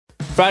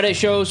Friday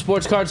show,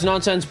 Sports Cards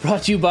Nonsense,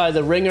 brought to you by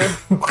The Ringer.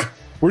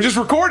 We're just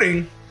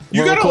recording.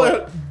 You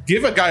gotta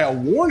give a guy a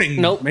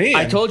warning. Nope, man.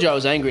 I told you I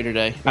was angry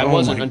today. I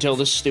wasn't until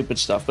this stupid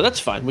stuff, but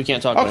that's fine. We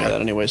can't talk about that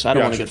anyways. I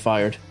don't want to get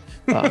fired.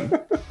 I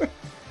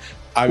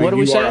mean, what are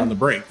we saying? on the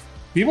brink.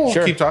 People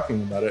keep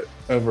talking about it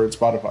over at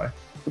Spotify.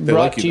 They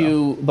brought to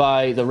you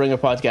by the Ringer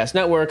Podcast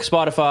Network,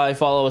 Spotify.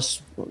 Follow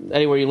us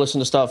anywhere you listen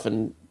to stuff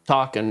and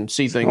talk and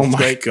see things. Oh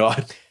my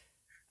God.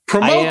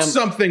 Promote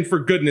something, for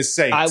goodness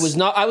sakes. I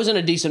was in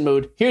a decent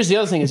mood. Here's the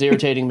other thing that's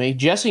irritating me.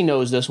 Jesse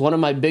knows this. One of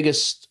my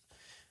biggest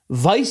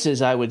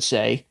vices, I would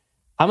say,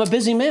 I'm a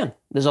busy man.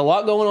 There's a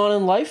lot going on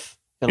in life.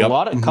 And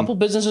a couple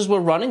businesses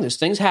we're running. There's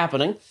things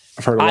happening.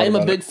 I am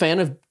a big fan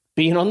of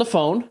being on the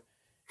phone.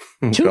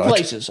 Two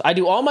places. I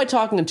do all my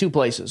talking in two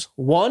places.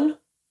 One,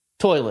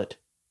 toilet.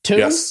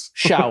 Two,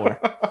 shower.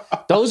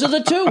 Those are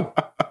the two.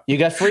 You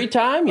got free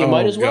time, you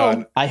might as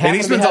well. And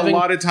he spends a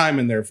lot of time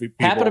in there for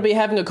people. Happened to be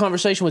having a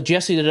conversation with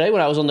Jesse today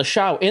when I was in the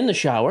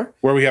shower.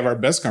 Where we have our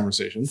best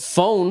conversations.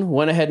 Phone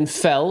went ahead and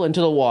fell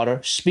into the water.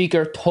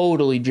 Speaker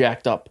totally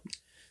jacked up.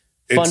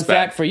 Fun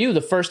fact for you,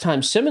 the first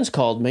time Simmons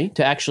called me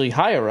to actually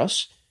hire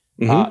us,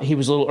 he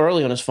was a little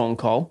early on his phone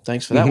call.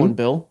 Thanks for that one,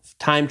 Bill.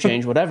 Time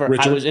change, whatever.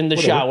 Richard, I was in the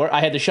shower. I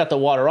had to shut the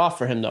water off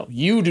for him, though.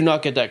 You do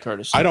not get that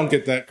courtesy. I don't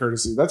get that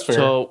courtesy. That's fair.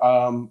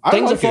 So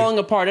things are falling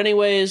apart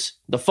anyways.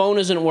 The phone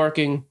isn't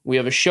working. We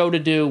have a show to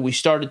do. We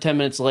started 10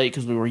 minutes late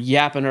because we were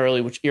yapping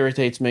early, which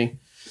irritates me.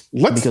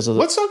 Let's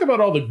talk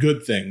about all the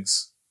good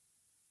things.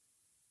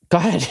 Go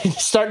ahead.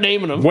 Start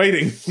naming them.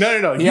 Waiting.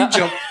 No. Yeah.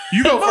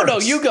 You go first. No,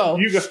 you go.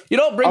 You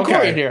don't bring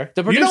Corey in here.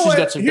 The producer's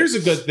got some. Here's a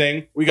good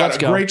thing. We got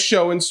a great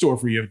show in store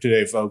for you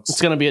today, folks.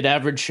 It's going to be an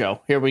average show.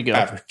 Here we go.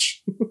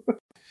 Average.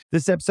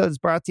 This episode is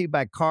brought to you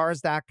by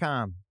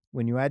Cars.com.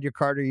 When you add your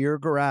car to your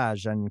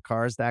garage on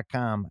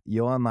Cars.com,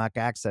 you'll unlock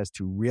access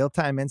to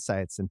real-time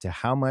insights into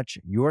how much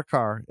your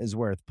car is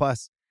worth.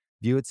 Plus,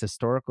 view its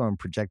historical and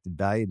projected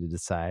value to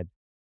decide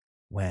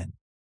when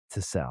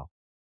to sell.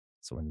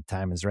 So when the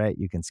time is right,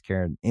 you can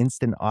secure an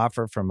instant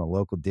offer from a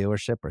local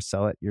dealership or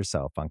sell it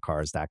yourself on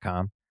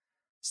Cars.com.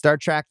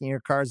 Start tracking your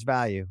car's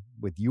value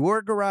with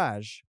your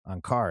garage on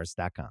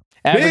Cars.com.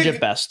 Average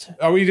at best.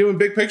 Are we doing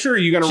big picture or are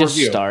you going to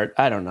review? Start.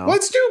 I don't know.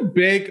 Let's do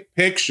big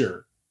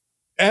picture.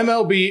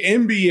 MLB,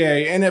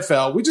 NBA,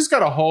 NFL. We just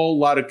got a whole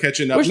lot of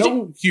catching up.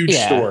 No huge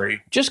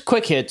story. Just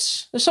quick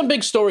hits. There's some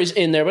big stories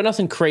in there, but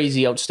nothing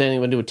crazy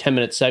outstanding. We'll do a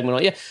 10-minute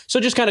segment. Yeah. So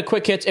just kind of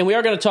quick hits. And we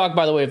are going to talk,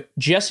 by the way, if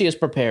Jesse is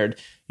prepared.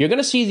 You're going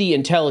to see the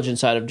intelligent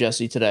side of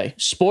Jesse today.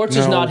 Sports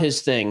is not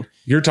his thing.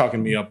 You're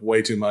talking me up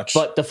way too much.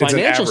 But the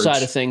financial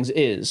side of things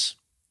is.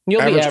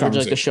 You'll be average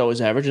like the show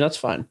is average, and that's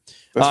fine.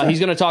 He's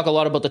going to talk a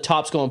lot about the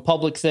Topps going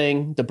public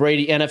thing, the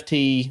Brady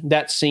NFT,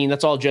 that scene.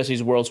 That's all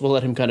Jesse's world, so we'll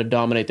let him kind of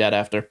dominate that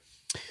after.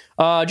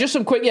 Just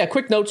some quick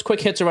notes,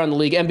 quick hits around the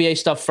league. NBA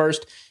stuff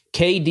first.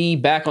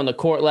 KD back on the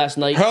court last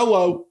night.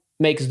 Hello.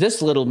 Makes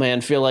this little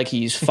man feel like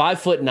he's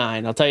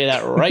 5'9". I'll tell you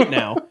that right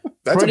now.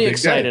 Pretty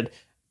excited.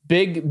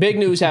 Big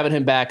news having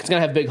him back. It's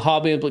going to have big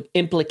hobby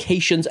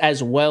implications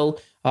as well.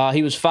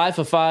 He was 5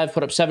 for 5,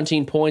 put up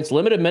 17 points,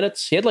 limited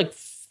minutes. He had like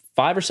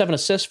 5 or 7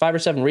 assists, 5 or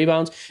 7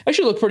 rebounds.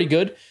 Actually looked pretty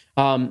good.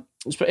 And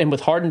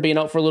with Harden being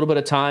out for a little bit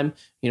of time,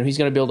 he's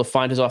going to be able to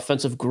find his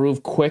offensive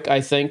groove quick, I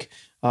think.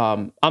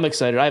 I'm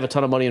excited. I have a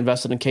ton of money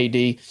invested in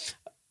KD.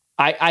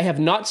 I have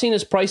not seen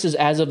his prices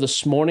as of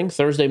this morning,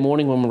 Thursday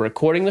morning, when we're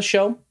recording the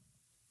show.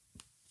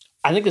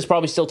 I think there's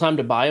probably still time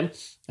to buy him.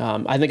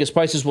 I think his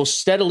prices will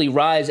steadily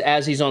rise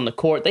as he's on the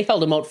court. They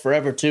held him out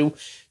forever, too.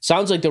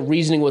 Sounds like the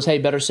reasoning was, hey,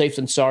 better safe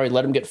than sorry.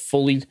 Let him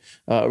fully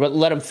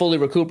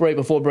recuperate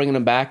before bringing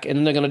him back. And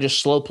then they're going to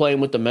just slow play him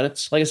with the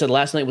minutes. Like I said,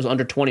 last night was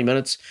under 20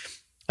 minutes.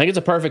 I think it's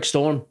a perfect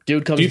storm.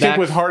 Dude comes back. Do you think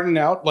with Harden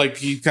out, like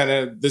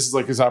this is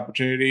like his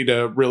opportunity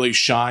to really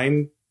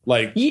shine?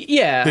 Like,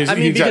 yeah.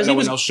 He's got no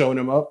one else showing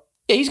him up.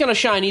 Yeah, he's going to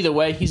shine either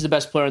way. He's the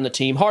best player on the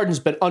team. Harden's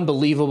been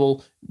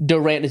unbelievable.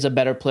 Durant is a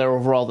better player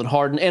overall than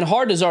Harden. And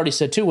Harden has already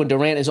said, too, when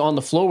Durant is on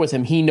the floor with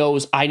him, he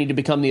knows I need to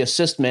become the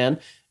assist man.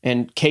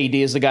 And KD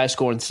is the guy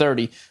scoring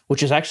 30,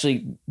 which is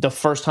actually the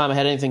first time I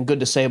had anything good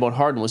to say about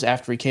Harden was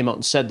after he came out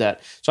and said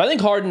that. So I think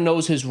Harden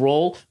knows his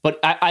role, but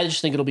I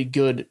just think it'll be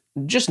good.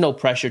 Just no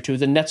pressure, too.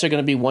 The Nets are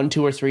going to be 1,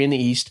 2, or 3 in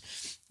the East.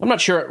 I'm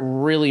not sure it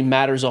really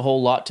matters a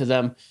whole lot to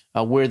them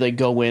where they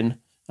go in.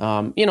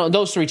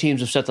 Those 3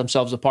 teams have set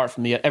themselves apart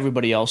from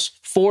everybody else.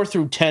 4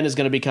 through 10 is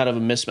going to be kind of a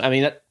mismatch. I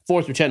mean, that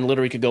 4 through 10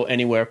 literally could go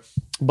anywhere.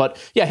 But,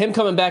 yeah, him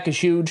coming back is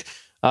huge.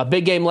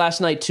 Big game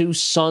last night, too.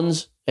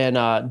 Suns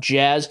and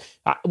Jazz.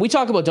 We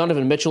talk about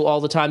Donovan Mitchell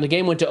all the time. The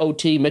game went to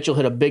OT. Mitchell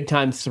hit a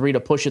big-time 3 to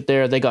push it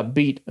there. They got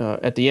beat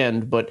at the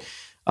end. But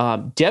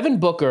Devin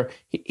Booker,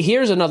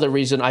 here's another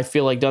reason I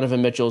feel like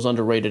Donovan Mitchell is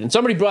underrated. And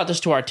somebody brought this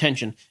to our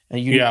attention.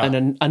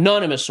 An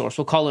anonymous source.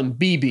 We'll call him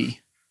BB.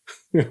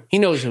 He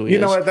knows who he is. You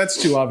know what? That's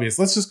too obvious.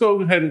 Let's just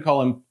go ahead and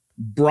call him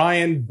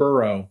Brian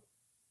Burrow.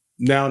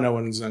 Now no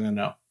one's going to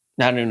know.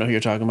 I don't even know who you're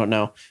talking about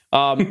now.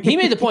 He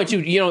made the point,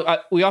 too.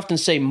 We often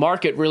say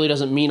market really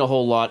doesn't mean a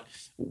whole lot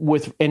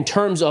in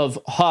terms of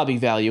hobby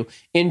value.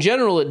 In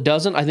general, it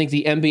doesn't. I think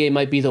the NBA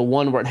might be the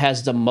one where it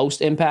has the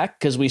most impact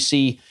because we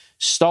see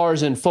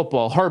stars in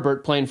football.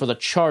 Herbert playing for the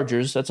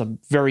Chargers. That's a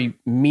very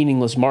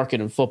meaningless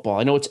market in football.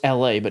 I know it's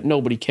LA, but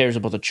nobody cares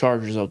about the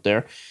Chargers out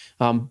there.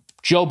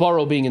 Joe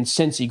Burrow being in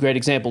Cincy, great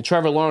example.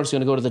 Trevor Lawrence is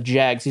going to go to the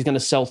Jags. He's going to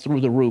sell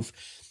through the roof.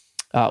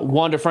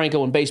 Wander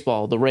Franco in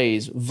baseball, the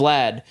Rays,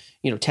 Vlad,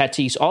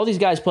 Tatis, all these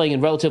guys playing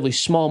in relatively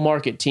small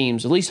market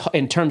teams, at least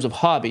in terms of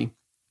hobby.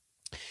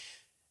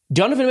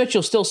 Donovan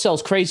Mitchell still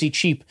sells crazy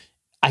cheap.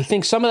 I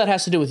think some of that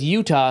has to do with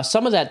Utah.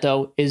 Some of that,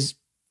 though, is,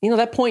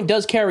 that point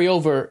does carry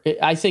over.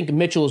 I think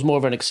Mitchell is more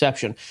of an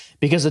exception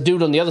because the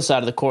dude on the other side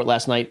of the court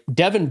last night,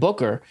 Devin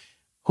Booker,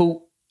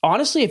 who,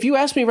 honestly, if you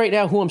ask me right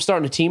now who I'm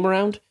starting a team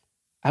around,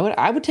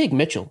 I would take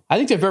Mitchell. I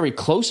think they're very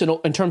close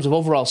in terms of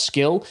overall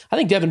skill. I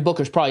think Devin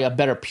Booker's probably a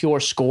better pure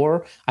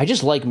scorer. I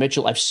just like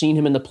Mitchell. I've seen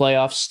him in the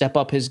playoffs step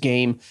up his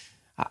game.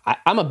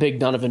 I'm a big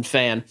Donovan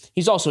fan.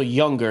 He's also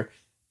younger.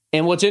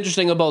 And what's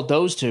interesting about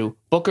those two,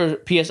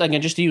 Booker,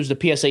 again, just to use the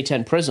PSA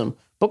 10 Prism,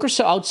 Booker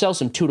outsells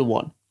him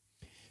 2-1.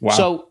 Wow.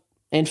 So,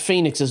 and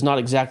Phoenix is not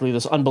exactly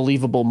this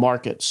unbelievable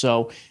market.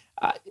 So,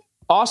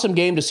 awesome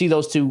game to see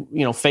those two,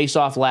 face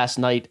off last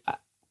night.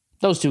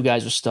 Those two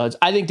guys are studs.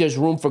 I think there's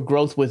room for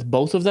growth with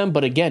both of them.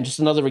 But again, just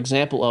another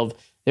example of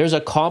there's a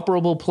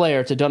comparable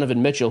player to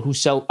Donovan Mitchell who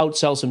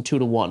outsells him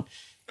 2-1.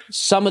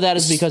 Some of that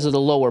is because of the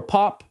lower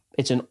pop.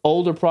 It's an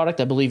older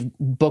product. I believe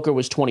Booker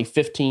was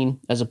 2015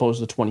 as opposed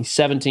to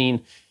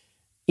 2017.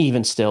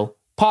 Even still,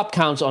 pop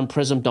counts on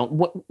Prism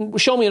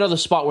show me another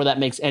spot where that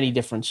makes any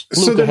difference.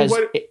 Luka has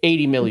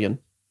 80 million.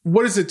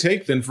 What does it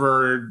take then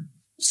for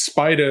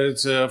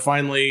Spida to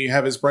finally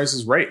have his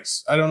prices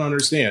raised? I don't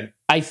understand.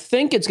 I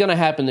think it's going to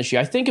happen this year.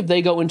 I think if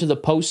they go into the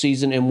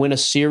postseason and win a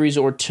series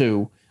or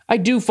two, I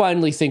do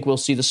finally think we'll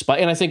see the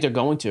spike, and I think they're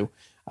going to.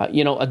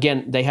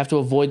 Again, they have to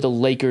avoid the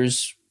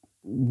Lakers'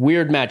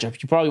 weird matchup.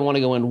 You probably want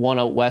to go in one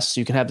out west so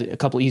you can have a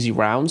couple easy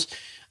rounds.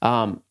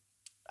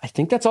 I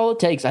think that's all it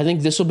takes. I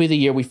think this will be the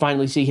year we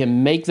finally see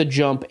him make the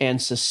jump and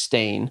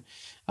sustain.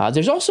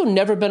 There's also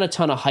never been a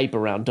ton of hype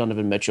around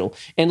Donovan Mitchell.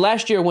 And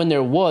last year when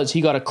there was, he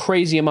got a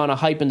crazy amount of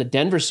hype in the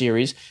Denver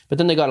series, but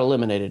then they got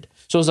eliminated.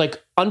 So it was like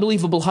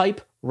unbelievable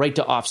hype right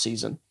to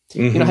offseason.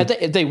 Mm-hmm.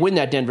 If they win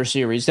that Denver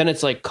series, then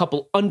it's like a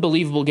couple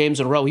unbelievable games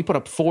in a row. He put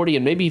up 40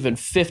 and maybe even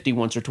 50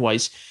 once or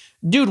twice.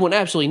 Dude went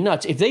absolutely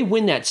nuts. If they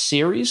win that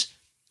series,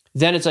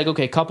 then it's like,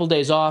 okay, couple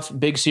days off,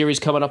 big series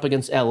coming up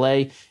against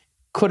LA.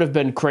 Could have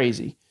been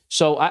crazy.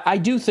 So I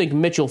do think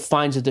Mitchell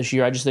finds it this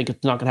year. I just think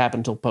it's not going to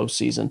happen until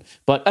postseason.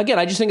 But again,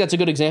 I just think that's a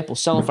good example.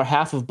 Selling for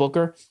half of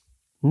Booker.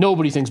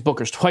 Nobody thinks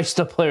Booker's twice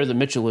the player that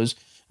Mitchell is.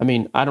 I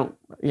mean, I don't,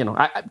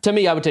 to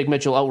me, I would take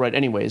Mitchell outright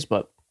anyways.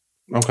 But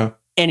okay.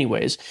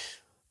 Anyways,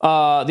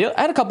 I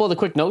had a couple other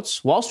quick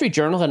notes. Wall Street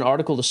Journal had an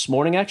article this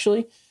morning,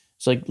 actually.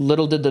 It's like,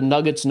 little did the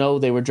Nuggets know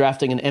they were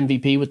drafting an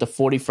MVP with the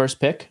 41st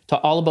pick.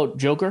 All about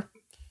Joker.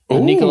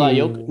 Nikola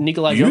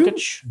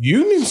Jokic.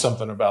 You knew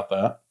something about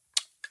that.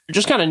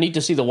 Just kind of neat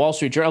to see the Wall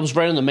Street Journal. I was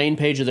right on the main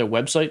page of their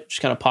website.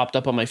 Just kind of popped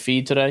up on my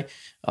feed today.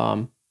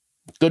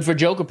 Good for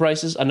Joker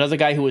prices. Another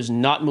guy who has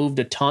not moved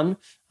a ton.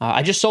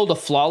 I just sold a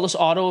flawless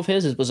auto of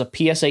his. It was a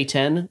PSA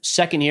 10,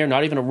 second year,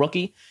 not even a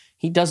rookie.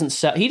 He doesn't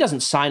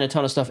sign a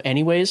ton of stuff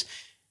anyways.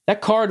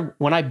 That card,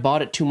 when I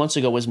bought it 2 months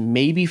ago, was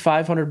maybe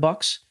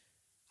 $500.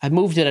 I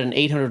moved it at an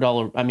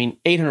 $800. I mean,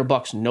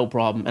 $800, no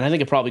problem. And I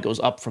think it probably goes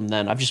up from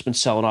then. I've just been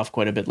selling off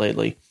quite a bit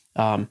lately.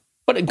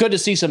 But good to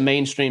see some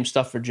mainstream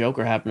stuff for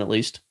Joker happen at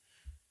least.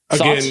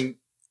 Thoughts? Again,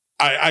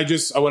 I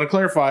want to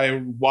clarify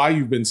why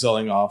you've been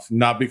selling off,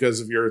 not because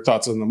of your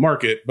thoughts on the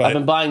market, but I've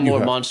been buying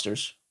more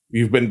monsters.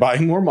 You've been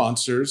buying more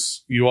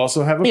monsters. You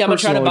also have a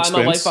personal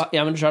expense. I'm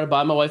going to try to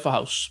buy my wife a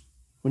house.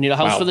 We need a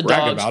house for the brag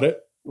dogs. About it.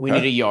 We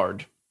need a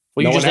yard.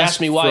 Well, you just asked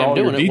me why I'm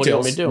doing it. What do you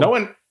want me to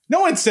do? No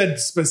one said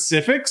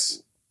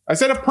specifics. I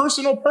said a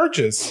personal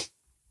purchase.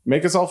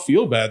 Make us all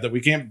feel bad that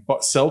we can't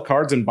sell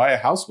cards and buy a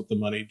house with the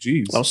money.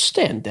 Jeez. Well,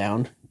 stand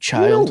down,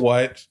 child. You know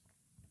what?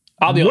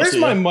 I'll be honest.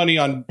 Where's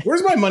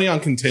my money on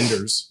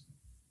Contenders?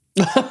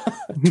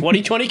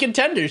 2020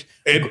 Contenders.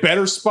 It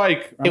better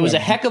spike. It was a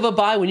heck of a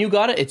buy when you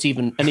got it. It's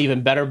an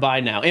even better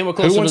buy now. And we're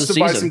closer to the season.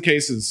 Who wants to buy some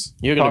cases?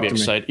 You're going to be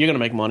excited. You're going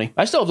to make money.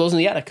 I still have those in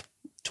the attic.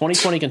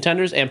 2020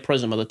 Contenders and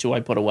Prism are the two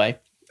I put away.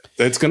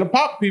 It's going to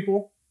pop,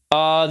 people.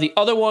 The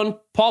other one,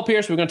 Paul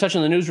Pierce, we're going to touch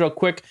on the news real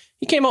quick.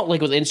 He came out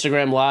with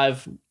Instagram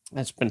Live.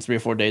 That's been 3 or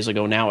 4 days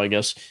ago now, I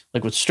guess.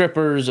 With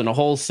strippers and a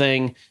whole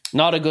thing.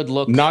 Not a good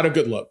look. Not a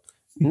good look.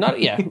 Not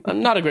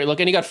a great look.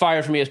 And he got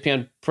fired from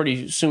ESPN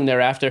pretty soon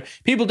thereafter.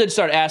 People did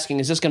start asking,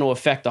 is this going to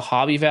affect the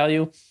hobby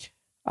value?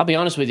 I'll be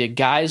honest with you.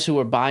 Guys who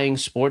are buying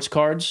sports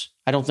cards,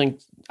 I don't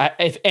think...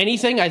 if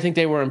anything, I think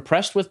they were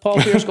impressed with Paul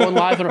Pierce going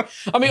live.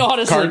 I mean,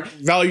 honestly, card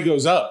value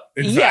goes up.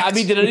 Yeah, I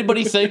mean, did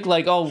anybody think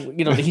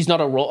he's not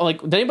a role?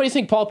 Did anybody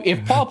think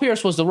if Paul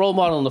Pierce was the role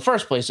model in the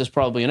first place, there's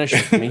probably an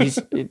issue. I mean,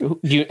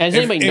 does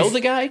anybody know the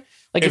guy?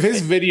 If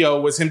his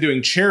video was him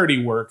doing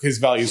charity work, his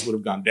values would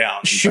have gone down.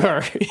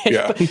 Sure.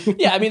 Yeah.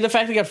 Yeah. I mean, the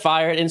fact he got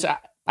fired,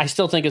 and I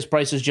still think his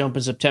prices jump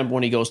in September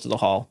when he goes to the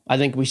Hall. I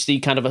think we see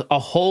kind of a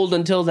hold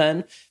until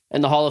then,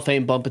 and the Hall of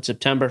Fame bump in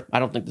September. I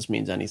don't think this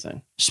means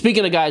anything.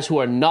 Speaking of guys who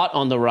are not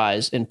on the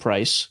rise in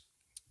price,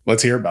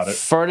 let's hear about it.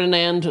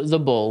 Ferdinand the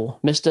Bull,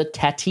 Mr.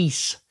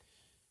 Tatis.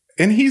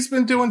 And he's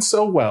been doing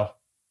so well.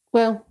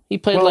 Well, he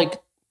played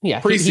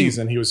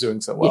preseason. He was doing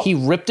so well. He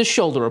ripped his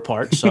shoulder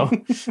apart. So,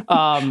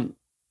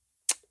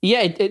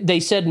 they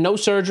said no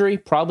surgery,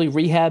 probably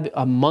rehab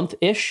a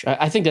month-ish.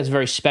 I think that's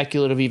very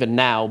speculative even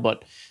now,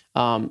 but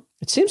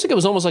it seems like it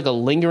was almost like a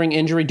lingering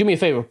injury. Do me a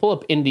favor, pull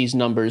up Indy's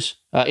numbers.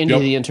 Indy,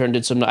 the intern,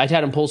 did some. I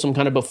had him pull some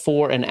kind of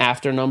before and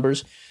after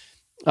numbers.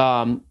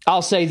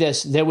 I'll say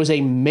this: there was a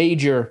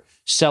major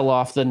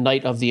sell-off the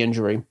night of the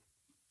injury,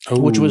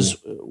 which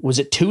was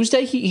it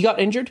Tuesday? He got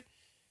injured.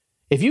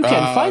 If you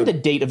can find the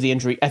date of the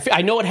injury,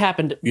 I know it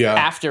happened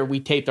after we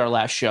taped our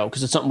last show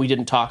because it's something we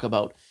didn't talk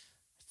about.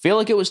 I feel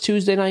like it was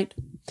Tuesday night.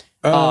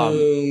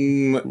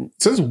 It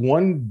says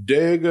 1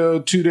 day ago,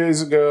 2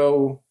 days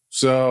ago.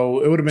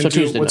 So it would have been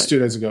Tuesday. What's 2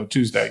 days ago?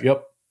 Tuesday.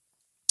 Yep.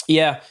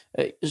 Yeah,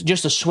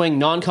 just a swing,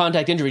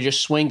 non-contact injury,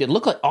 just swinged. It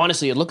looked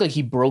like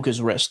he broke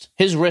his wrist.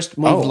 His wrist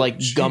moved like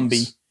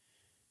Gumby.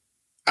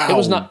 Ow. It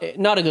was not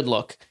a good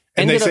look.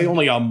 And they say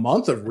only a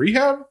month of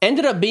rehab?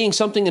 Ended up being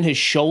something in his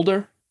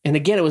shoulder. And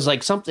again, it was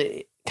like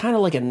something kind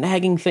of like a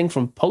nagging thing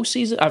from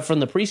postseason, from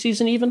the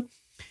preseason even.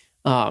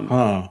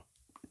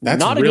 That's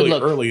not a really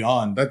good look. Early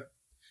on. That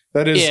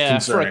is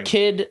concerning. For a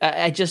kid,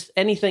 I just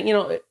anything,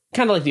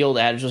 kind of like the old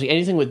adage, like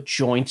anything with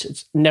joints,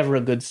 it's never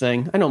a good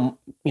thing. I know,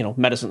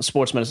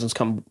 sports medicine's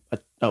come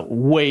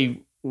way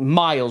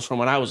miles from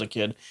when I was a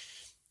kid.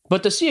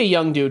 But to see a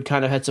young dude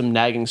kind of had some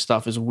nagging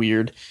stuff is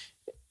weird.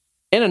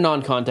 And a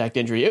non-contact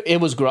injury, it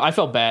was gross. I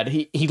felt bad.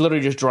 He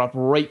literally just dropped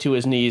right to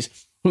his knees.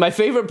 My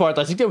favorite part,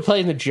 I think they were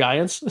playing the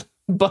Giants.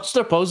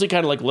 Buster Posey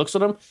kind of like looks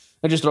at him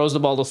and just throws the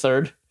ball to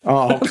third.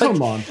 Oh,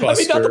 come on,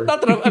 Buster.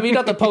 Not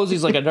that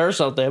Posey's like a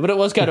nurse out there, but it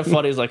was kind of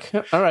funny. He's like,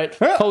 all right,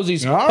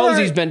 Posey's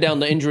been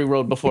down the injury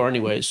road before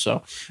anyways.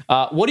 So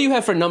what do you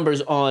have for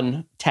numbers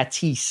on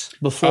Tatis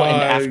before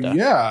and after?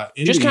 Yeah.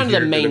 Indy just kind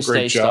of the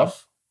mainstay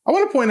stuff. I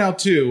want to point out,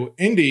 too,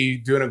 Indy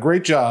doing a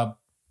great job.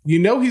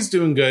 He's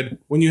doing good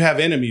when you have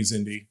enemies,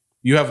 Indy.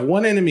 You have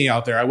one enemy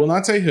out there. I will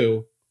not say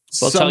who.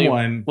 We'll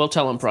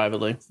tell him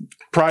privately.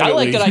 I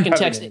like that I can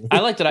text. I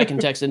like that I can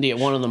text Indy at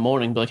 1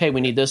 a.m. Be like, "Hey,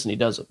 we need this," and he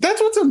does it. That's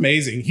what's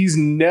amazing. He's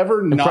never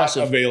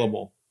Impressive. Not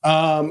available.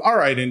 All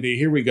right, Indy.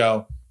 Here we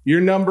go.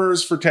 Your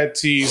numbers for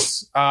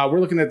Tatis. We're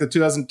looking at the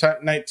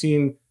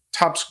 2019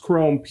 Topps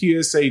Chrome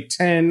PSA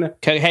 10.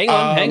 Okay, hang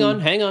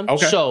on.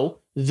 Okay. So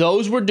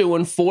those were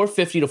doing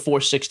 450 to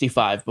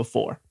 465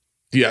 before.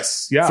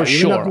 Yes, yeah, for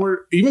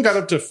sure. Even got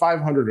up to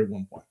 500 at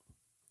one point.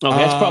 Okay,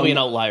 that's probably an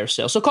outlier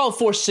sale. So call it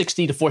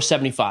 460 to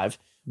 475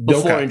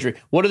 before injury.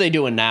 What are they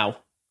doing now?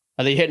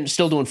 Are they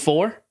still doing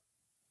 4?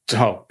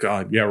 Oh,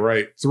 God. Yeah,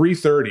 right.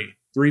 330,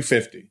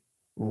 350.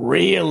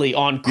 Really?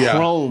 On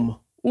Chrome?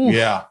 Oof.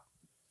 Yeah.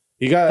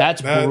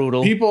 That's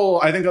brutal.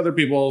 I think other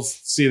people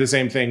see the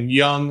same thing.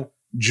 Young,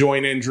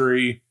 joint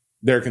injury,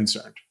 they're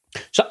concerned.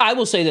 So I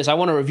will say this. I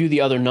want to review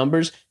the other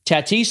numbers.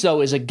 Tatis, though,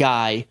 is a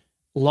guy,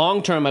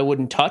 long-term I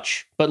wouldn't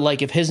touch, but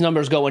like if his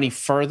numbers go any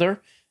further,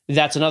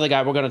 that's another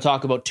guy we're going to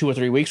talk about 2 or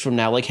 3 weeks from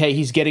now. Like, hey,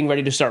 he's getting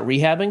ready to start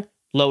rehabbing.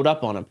 Load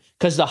up on him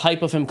because the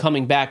hype of him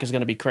coming back is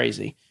going to be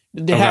crazy.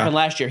 It happened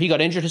last year. He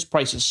got injured. His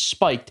prices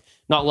spiked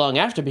not long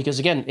after because,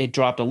 again, it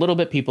dropped a little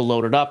bit. People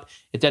loaded up.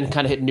 It then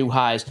kind of hit new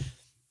highs.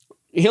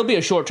 He'll be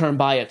a short-term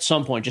buy at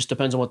some point. Just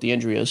depends on what the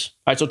injury is.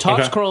 All right, so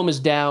Topps Chrome is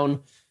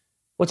down,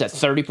 what's that,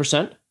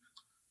 30%?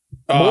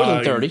 More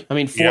than 30. I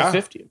mean,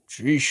 450. Yeah.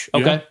 Sheesh.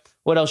 Okay. Yeah.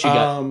 What else you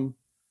got?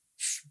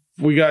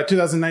 We got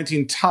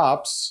 2019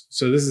 Topps,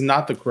 so this is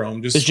not the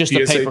Chrome. It's just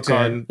a paper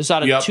card. This is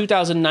out of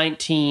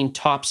 2019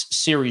 Topps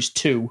Series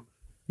 2.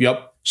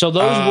 Yep. So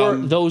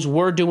those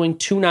were doing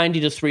 290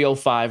 to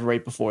 305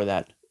 right before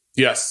that.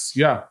 Yes.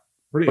 Yeah.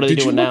 What are they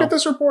doing now? Did you look at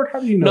this report?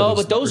 How do you know? No,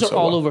 but those are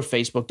all over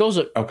Facebook. Those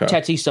are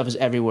Tatis stuff is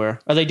everywhere.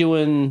 Are they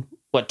doing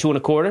what,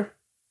 2.25?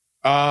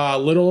 A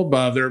little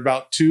above. They're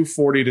about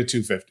 240 to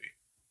 250.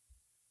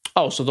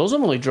 Oh, so those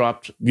have only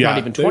dropped not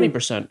even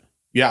 20%.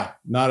 Yeah,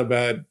 not a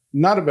bad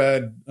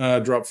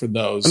drop for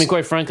those. I mean,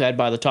 quite frankly, I'd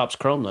buy the Topps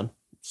Chrome then.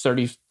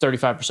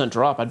 35%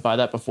 drop. I'd buy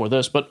that before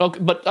this, but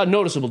a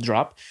noticeable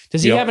drop.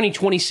 Does he have any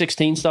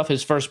 2016 stuff?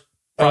 His first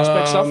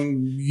prospect stuff?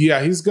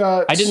 Yeah, he's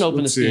got. I didn't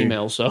open this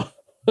email, so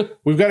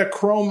we've got a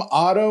Chrome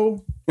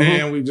Auto,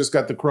 and we've just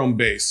got the Chrome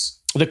Base.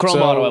 The Chrome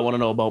Auto, I want to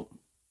know about.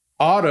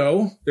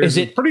 Auto, there's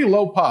a pretty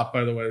low pop,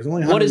 by the way. There's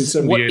only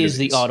 178. What is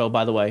the Auto,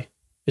 by the way?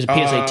 Is it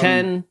PSA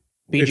 10?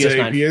 BGS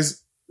 9?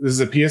 This is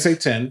a PSA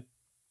 10.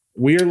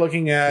 We are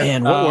looking at...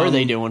 Man, what were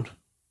they doing?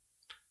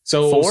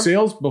 So 4?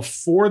 Sales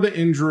before the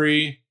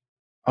injury...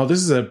 Oh, this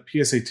is a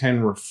PSA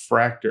 10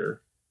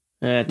 refractor.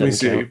 Let me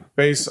see. Count.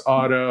 Base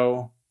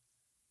Auto.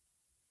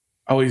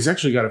 Oh, he's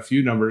actually got a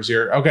few numbers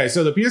here. Okay,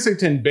 so the PSA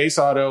 10 Base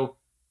Auto,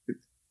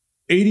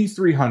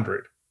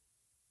 8,300.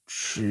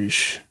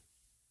 Sheesh.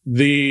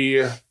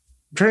 I'm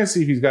trying to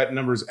see if he's got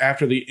numbers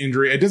after the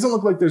injury. It doesn't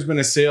look like there's been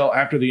a sale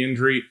after the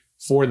injury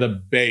for the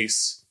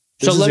base.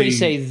 So let me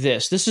say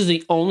this. This is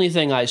the only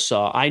thing I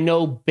saw. I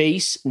know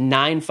base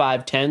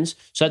 9.5/10s.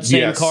 So that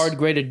same card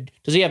graded.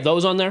 Does he have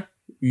those on there?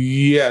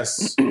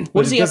 Yes.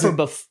 What does he have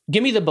for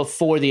give me the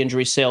before the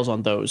injury sales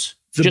on those.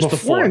 The just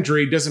before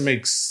injury doesn't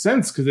make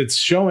sense because it's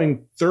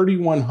showing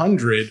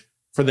 3,100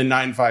 for the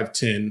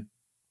 9.5/10.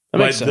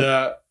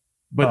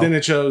 But then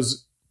it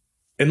shows,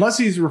 unless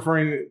he's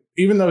referring,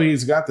 even though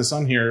he's got this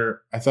on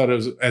here, I thought it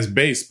was as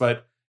base,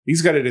 but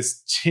he's got it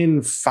as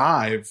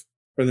 10.5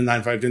 for the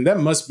 9.5/10. That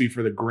must be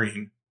for the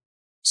green.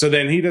 So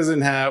then we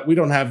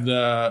don't have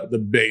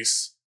the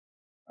base.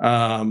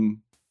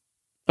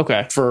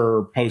 Okay.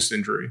 For post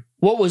injury.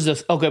 What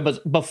was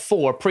but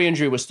before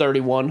pre-injury was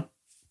 31.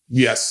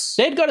 Yes.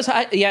 They'd got as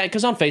high,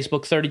 because on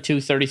Facebook, 32,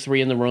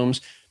 33 in the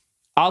rooms.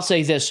 I'll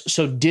say this.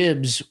 So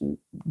Dibs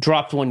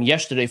dropped one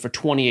yesterday for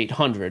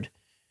 2,800.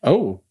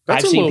 Oh,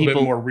 that's a little bit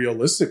more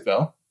realistic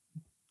though.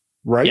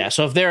 Right? Yeah,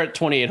 so if they're at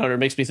 2,800, it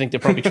makes me think they're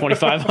probably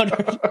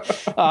 2,500.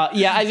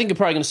 I think you're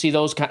probably going to see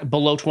those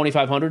below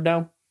 2,500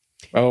 now.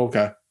 Oh,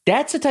 okay.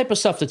 That's the type of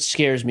stuff that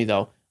scares me,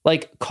 though.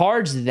 Like,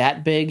 cards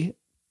that big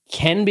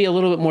can be a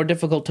little bit more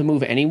difficult to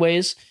move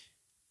anyways.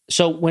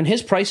 So when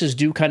his prices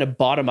do kind of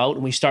bottom out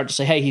and we start to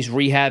say, hey, he's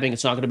rehabbing,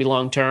 it's not going to be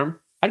long-term,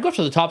 I'd go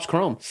after the Topps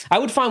Chrome. I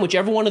would find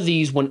whichever one of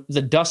these, when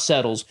the dust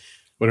settles,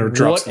 whatever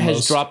drops what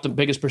has dropped the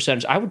biggest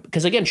percentage. I would,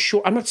 because again,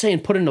 sure, I'm not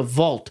saying put in a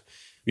vault,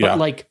 but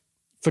like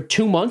for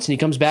 2 months and he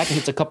comes back and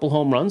hits a couple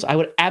home runs, I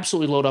would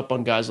absolutely load up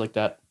on guys like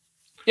that.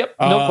 Yep,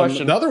 no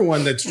question. The other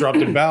one that's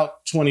dropped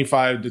about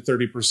 25 to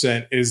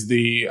 30% is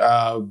the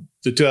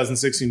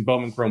 2016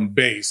 Bowman Chrome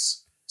base.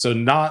 So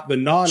not the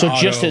non-auto.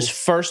 So just his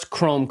first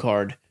Chrome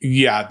card.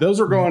 Yeah, those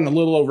are going a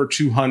little over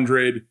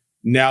 200.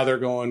 Now they're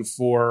going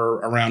for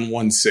around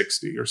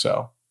 160 or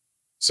so.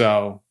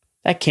 So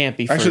that can't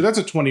be. Actually, that's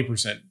a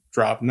 20%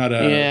 drop.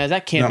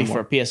 That can't be for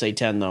a PSA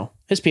 10 though.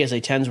 His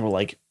PSA 10s were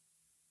like.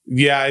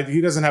 Yeah,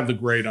 he doesn't have the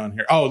grade on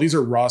here. Oh, these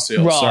are raw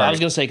sales. Raw. Sorry. I was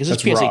going to say because his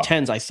PSA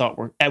 10s I thought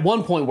were at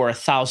one point were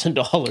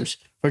 $1,000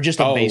 for just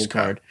a base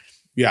card.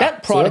 Yeah,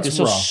 that product is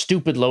so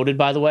stupid loaded,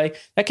 by the way.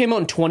 That came out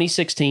in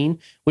 2016.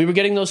 We were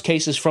getting those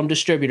cases from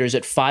distributors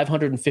at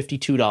 $552,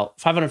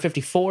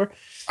 $554.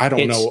 I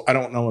don't know. I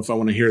don't know if I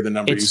want to hear the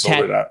number you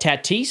sold it at.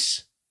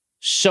 Tatis,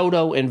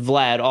 Soto, and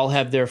Vlad all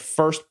have their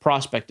first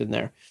prospect in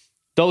there.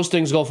 Those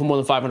things go for more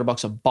than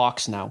 $500 a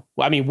box now.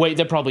 I mean,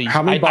 they're probably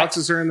how many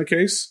boxes are in the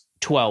case?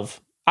 12.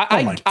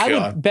 I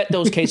would bet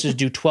those cases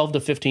do 12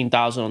 to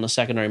 15,000 on the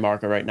secondary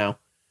market right now.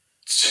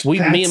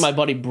 Me and my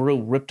buddy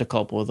Brew ripped a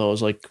couple of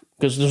those, like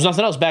because there's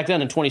nothing else back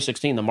then in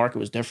 2016. The market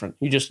was different.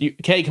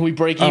 Okay, can we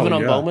break even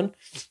on Bowman?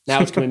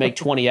 Now it's can we make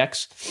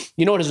 20x?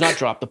 You know what has not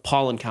dropped? The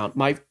pollen count.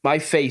 My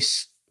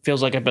face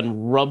feels like I've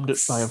been rubbed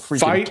by a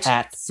freaking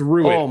cat.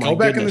 Through it. Go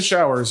back in the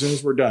shower as soon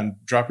as we're done.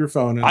 Drop your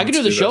phone. And I can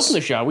do the show from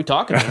the shower. We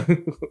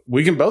talking?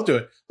 We can both do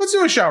it. Let's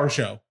do a shower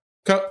show.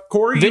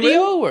 Corey,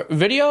 video?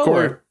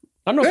 Corey.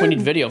 I don't know if we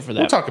need video for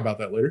that. We'll talk about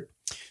that later.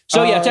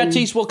 So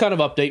Tatis, we'll kind of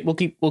update.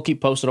 We'll keep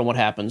posted on what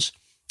happens.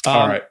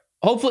 All right.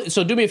 Hopefully,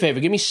 so do me a favor.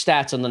 Give me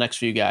stats on the next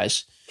few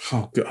guys.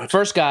 Oh God.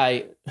 First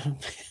guy.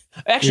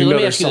 Actually, let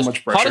me ask you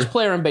this: hottest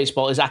player in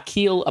baseball is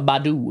Akil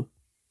Baddoo.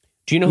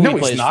 Do you know who he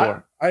plays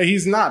for?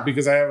 He's not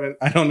because I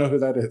don't know who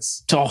that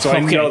is. So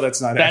I know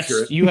that's not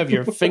accurate. You have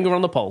your finger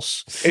on the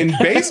pulse. In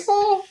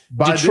baseball,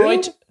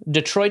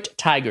 Detroit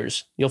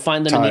Tigers. You'll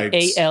find them in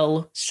the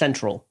AL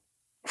Central.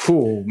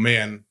 Oh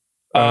man.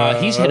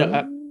 He's hit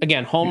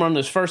again home run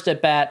his first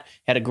at bat,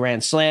 had a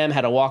grand slam,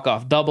 had a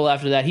walk-off double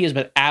after that. He has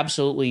been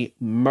absolutely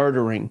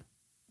murdering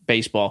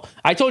baseball.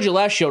 I told you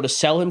last show to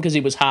sell him because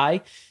he was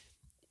high.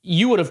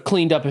 You would have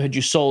cleaned up had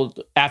you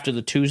sold after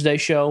the Tuesday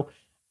show.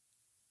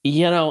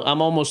 You know,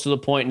 I'm almost to the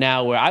point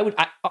now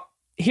where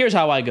here's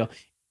how I go.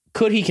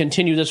 Could he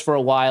continue this for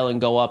a while and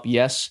go up?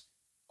 Yes.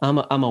 I'm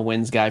a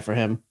wins guy for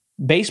him.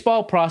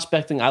 Baseball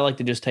prospecting, I like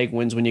to just take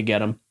wins when you get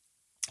them.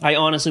 I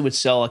honestly would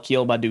sell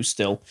Akil Baddoo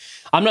still.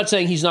 I'm not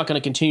saying he's not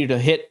going to continue to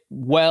hit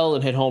well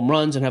and hit home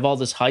runs and have all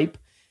this hype.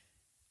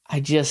 I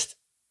just,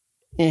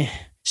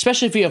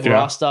 especially if you have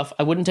raw stuff,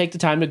 I wouldn't take the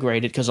time to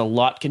grade it because a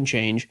lot can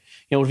change.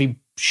 You know, if he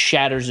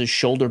shatters his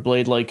shoulder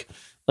blade like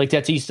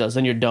Tatis does,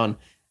 then you're done.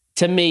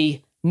 To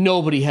me,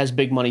 nobody has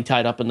big money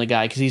tied up in the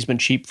guy because he's been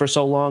cheap for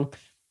so long.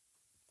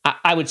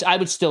 I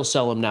would still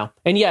sell him now.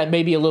 And yeah,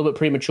 maybe a little bit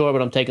premature,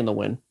 but I'm taking the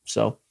win.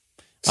 So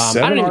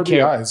 7 I don't even RBIs.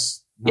 care.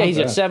 Yeah, he's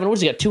at 7. What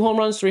does he got? 2 home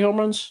runs, 3 home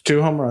runs?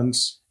 2 home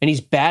runs. And he's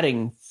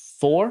batting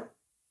 4?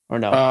 Or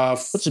no?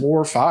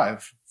 4 or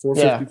 5. 455.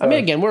 Yeah. I mean,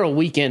 again, we're a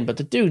week in, but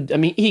the dude, I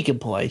mean, he can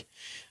play.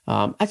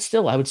 I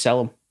would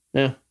sell him.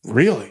 Yeah.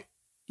 Really?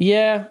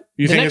 Yeah.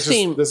 You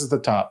think this is the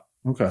top?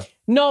 Okay.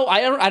 No,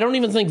 I don't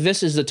even think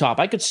this is the top.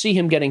 I could see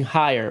him getting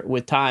higher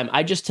with time.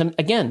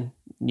 Again,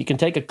 you can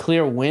take a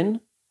clear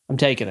win. I'm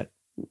taking it.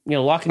 You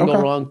know, a lot can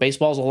go wrong.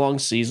 Baseball's a long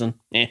season.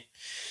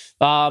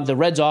 The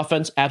Reds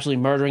offense,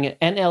 absolutely murdering it.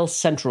 NL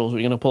Centrals,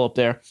 we're going to pull up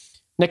there.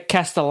 Nick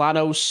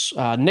Castellanos.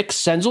 Nick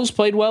Senzel's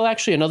played well,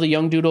 actually. Another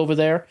young dude over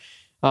there.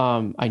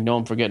 I know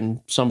I'm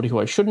forgetting somebody who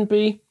I shouldn't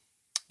be.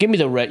 Give me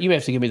the Red. You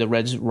have to give me the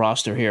Reds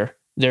roster here.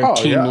 Their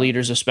team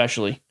leaders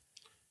especially.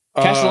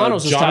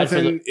 Castellanos is tied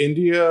for the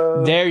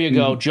India. There you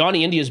go.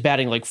 Johnny India's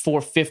batting like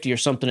 450 or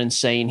something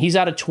insane. He's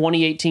out of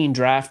 2018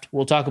 draft.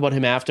 We'll talk about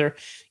him after.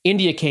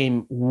 India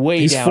came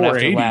way down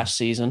after last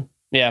season.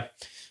 Yeah.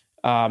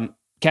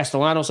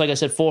 Castellanos, like I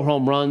said, 4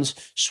 home runs.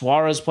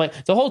 Suarez playing.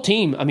 The whole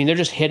team, I mean, they're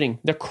just hitting.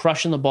 They're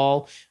crushing the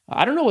ball.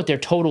 I don't know what their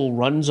total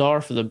runs are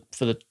for the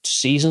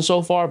season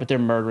so far, but they're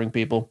murdering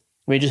people.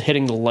 I mean, just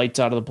hitting the lights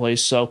out of the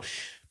place. So,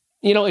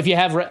 if you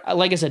have,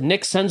 like I said,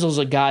 Nick Senzel's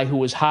a guy who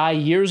was high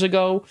years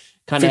ago,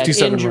 kind of had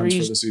injuries.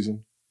 Runs for the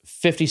season.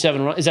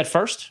 57 runs. Is that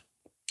first?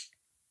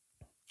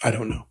 I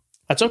don't know.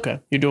 That's okay.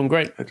 You're doing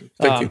great.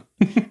 Thank you.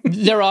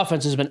 Their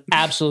offense has been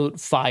absolute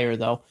fire,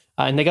 though.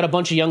 And they got a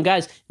bunch of young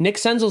guys. Nick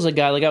Senzel's a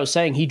guy, like I was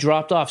saying, he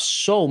dropped off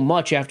so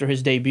much after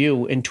his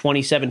debut in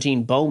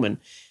 2017 Bowman.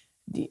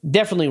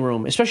 Definitely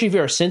room, especially if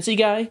you're a Cincy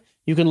guy.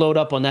 You can load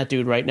up on that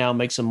dude right now and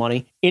make some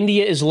money.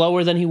 India is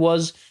lower than he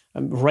was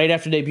right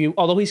after debut.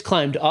 Although he's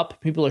climbed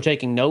up, people are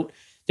taking note.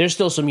 There's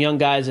still some young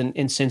guys in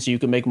Cincy you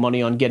can make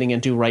money on getting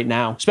into right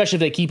now, especially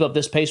if they keep up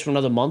this pace for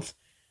another month.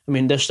 I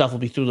mean, their stuff will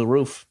be through the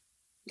roof.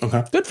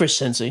 Okay. Good for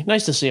Cincy.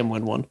 Nice to see him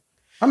win one.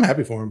 I'm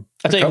happy for him.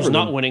 I think he was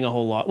not winning a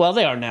whole lot. Well,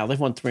 they are now. They've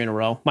won 3 in a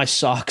row. My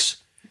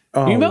socks.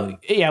 Oh.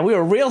 We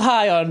were real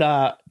high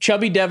on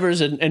Chubby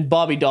Devers and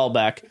Bobby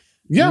Dahlback.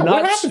 Yeah,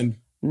 what happened?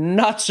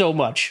 Not so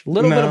much. A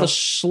little bit of a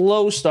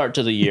slow start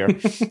to the year.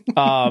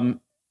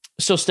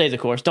 So stay the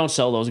course. Don't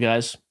sell those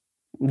guys.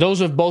 Those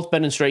have both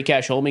been in straight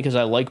cash hold me because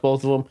I like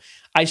both of them.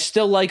 I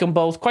still like them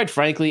both. Quite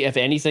frankly, if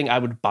anything, I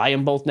would buy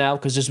them both now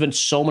because there's been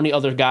so many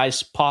other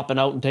guys popping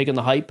out and taking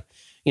the hype.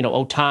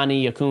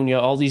 Ohtani, Acuna,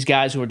 all these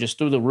guys who are just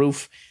through the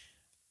roof.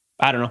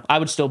 I don't know. I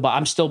would still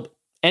buy.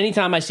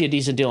 Anytime I see a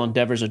decent deal on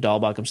Devers or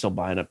Dahlbeck, I'm still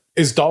buying it.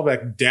 Is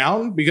Dahlbeck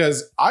down?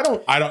 Because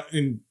I'm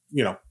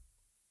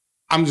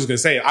just going to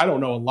say, I don't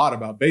know a lot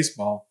about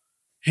baseball.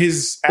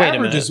 His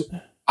average is,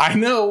 I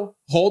know,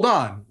 hold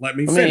on, let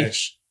me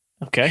finish.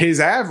 Okay. His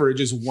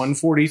average is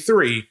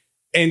 143.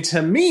 And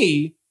to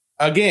me,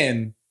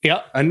 again,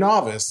 a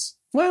novice,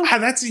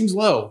 that seems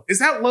low. Is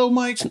that low,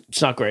 Mike?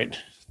 It's not great.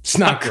 It's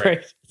not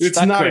great.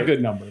 It's not a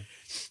good number.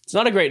 It's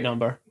not a great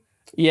number.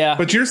 Yeah.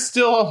 But you're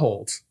still a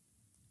hold.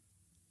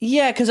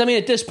 Yeah, because,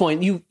 at this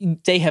point,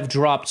 they have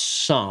dropped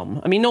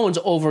some. No one's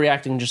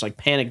overreacting, just like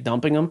panic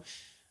dumping them.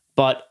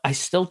 But I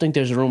still think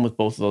there's room with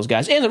both of those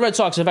guys. And the Red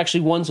Sox have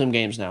actually won some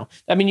games now.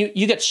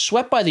 You get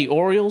swept by the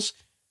Orioles,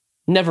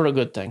 never a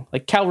good thing.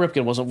 Like, Cal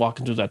Ripken wasn't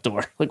walking through that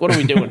door. Like, what are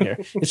we doing here?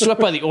 It's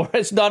swept by the Orioles.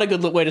 It's not a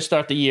good way to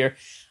start the year.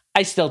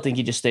 I still think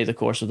you just stay the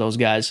course with those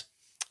guys.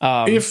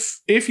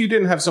 If you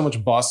didn't have so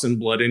much Boston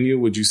blood in you,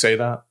 would you say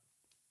that?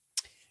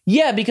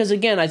 Yeah, because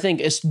again, I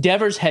think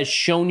Devers has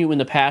shown you in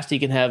the past he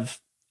can have,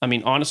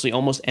 honestly,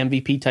 almost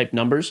MVP type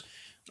numbers.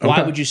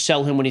 Why would you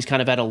sell him when he's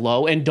kind of at a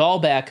low? And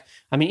Dahlbeck,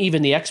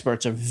 even the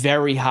experts are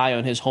very high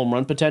on his home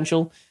run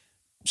potential.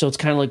 So it's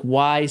kind of like,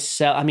 why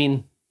sell?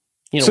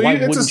 It's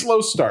a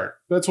slow start.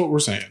 That's what we're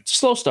saying. It's a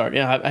slow start.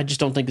 Yeah, I just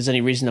don't think there's any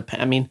reason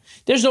to.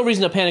 There's no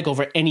reason to panic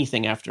over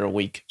anything after a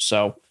week.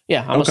 So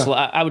yeah, I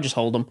would just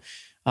hold them.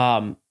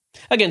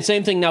 Again,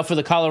 same thing now for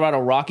the Colorado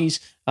Rockies.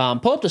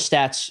 Pull up the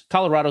stats.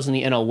 Colorado's in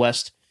the NL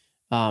West.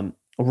 Ryan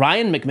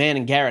McMahon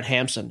and Garrett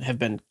Hampson have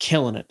been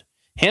killing it.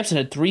 Hampson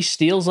had 3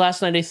 steals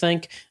last night, I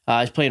think.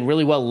 He's playing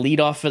really well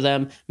leadoff for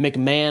them.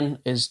 McMahon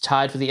is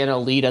tied for the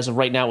NL lead as of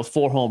right now with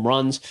 4 home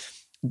runs.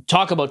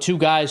 Talk about 2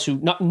 guys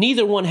who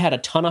neither one had a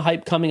ton of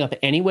hype coming up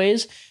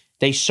anyways.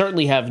 They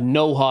certainly have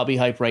no hobby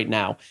hype right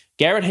now.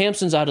 Garrett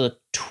Hampson's out of the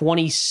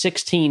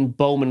 2016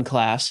 Bowman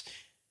class.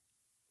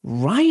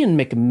 Ryan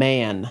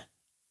McMahon.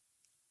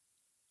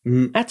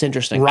 That's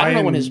interesting. I don't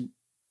know when his...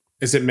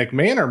 Is it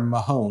McMahon or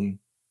Mahone?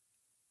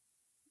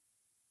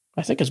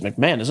 I think it's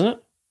McMahon, isn't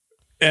it?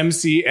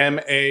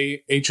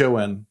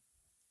 McMahon.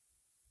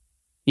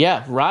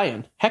 Yeah,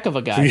 Ryan. Heck of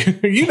a guy.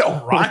 You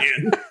know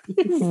Ryan.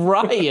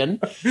 Ryan.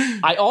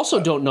 I also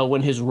don't know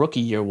when his rookie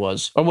year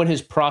was or when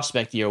his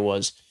prospect year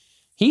was.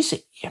 He's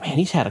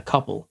had a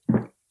couple.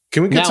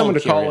 Can we get someone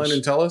to call in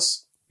and tell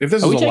us? If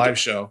this is a live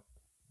show.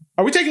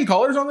 Are we taking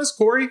callers on this,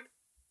 Corey?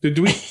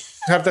 Do we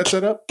have that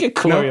set up? Get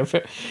Corey up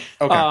here.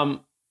 Okay.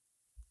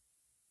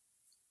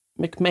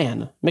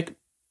 McMahon.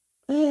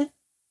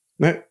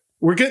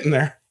 We're getting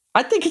there.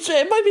 I think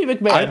it might be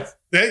McMahon.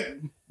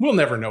 We'll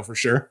never know for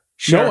sure.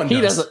 Sure, no one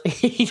knows.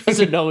 He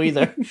doesn't know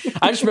either.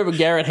 I just remember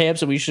Garrett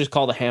Hampson. We used to just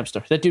call the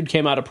hamster. That dude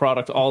came out of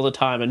product all the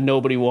time, and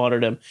nobody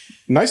wanted him.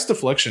 Nice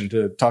deflection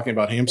to talking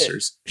about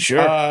hamsters.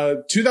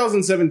 Sure.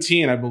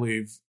 2017, I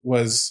believe,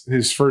 was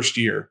his first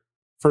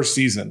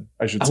season,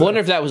 I should say. I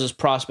wonder if that was his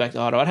prospect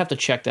auto. I'd have to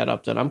check that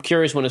up then. I'm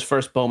curious when his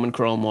first Bowman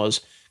Chrome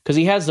was, because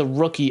he has the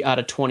rookie out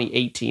of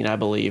 2018, I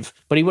believe.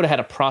 But he would have had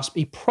a prospect.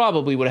 He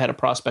probably would have had a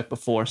prospect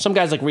before. Some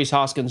guys like Rhys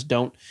Hoskins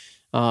don't.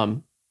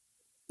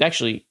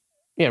 Actually,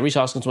 yeah, Rhys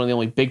Hoskins is one of the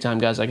only big-time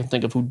guys I can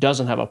think of who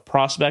doesn't have a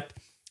prospect.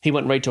 He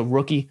went right to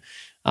rookie.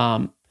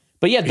 But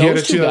yeah,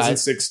 those two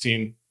guys.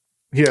 2016.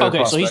 He had a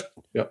prospect.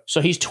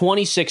 So he's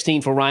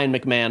 2016 for Ryan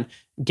McMahon.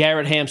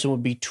 Garrett Hampson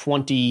would be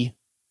 20.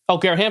 Oh,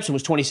 Garrett Hampson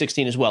was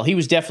 2016 as well. He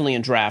was definitely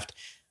in draft.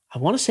 I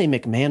want to say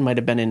McMahon might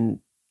have been in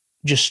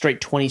just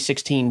straight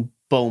 2016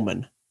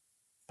 Bowman?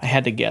 I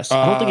had to guess.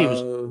 I don't think he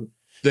was.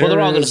 Well,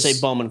 they're all going to say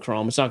Bowman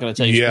Chrome. It's not going to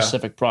tell you a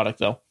specific product,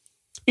 though.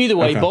 Either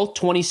way, both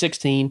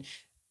 2016,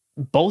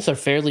 both are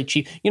fairly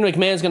cheap.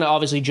 McMahon's going to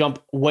obviously jump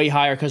way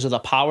higher because of the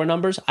power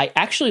numbers. I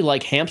actually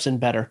like Hampson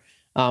better.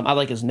 I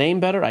like his name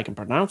better. I can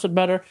pronounce it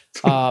better.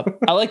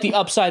 I like the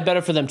upside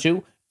better for them,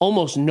 too.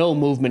 Almost no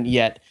movement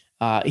yet.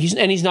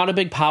 He's not a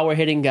big power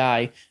hitting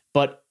guy,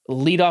 but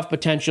leadoff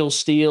potential,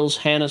 steals.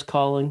 Hannah's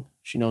calling.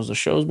 She knows the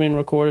show's being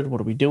recorded.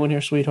 What are we doing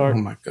here, sweetheart?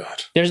 Oh, my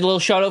God. There's a little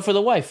shout out for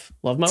the wife.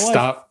 Love my wife.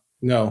 Stop.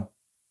 No.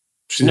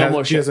 She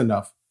has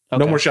enough.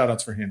 Okay. No more shout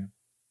outs for Hannah.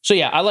 So,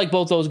 yeah, I like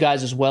both those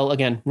guys as well.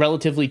 Again,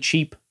 relatively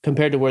cheap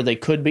compared to where they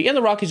could be. And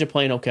the Rockies are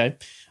playing okay.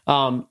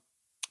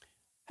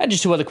 Had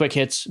just two other quick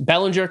hits.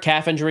 Bellinger,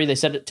 calf injury. They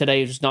said it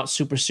today is not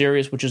super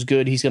serious, which is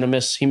good. He's going to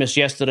miss. He missed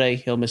yesterday.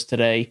 He'll miss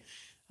today.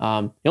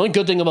 The only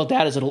good thing about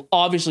that is it'll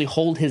obviously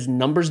hold his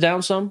numbers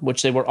down some,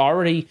 which they were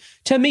already.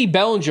 To me,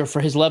 Bellinger, for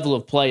his level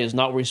of play, is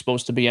not where he's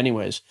supposed to be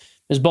anyways.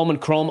 His Bowman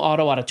Chrome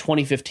auto out of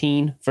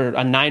 2015 for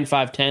a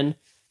 9.510,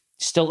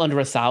 still under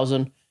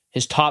 1,000.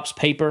 His Topps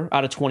paper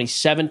out of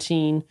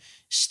 2017,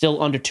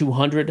 still under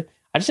 200.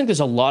 I just think there's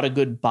a lot of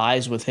good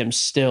buys with him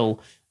still.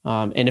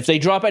 And if they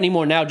drop any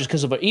more now, just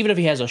because of even if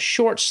he has a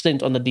short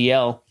stint on the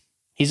DL,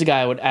 he's a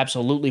guy I would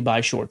absolutely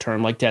buy short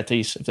term, like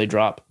Tatis, if they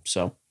drop.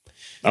 So,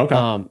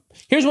 okay.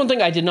 Here's one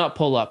thing I did not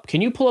pull up.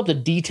 Can you pull up the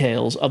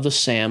details of the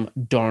Sam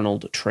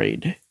Darnold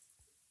trade?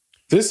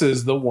 This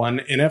is the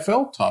one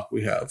NFL talk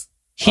we have.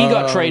 He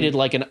got traded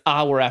like an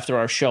hour after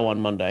our show on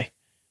Monday.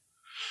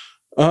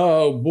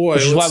 Oh, boy.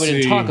 Which is why we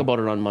didn't talk about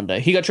it on Monday.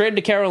 He got traded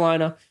to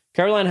Carolina.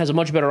 Carolina has a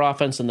much better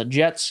offense than the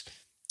Jets.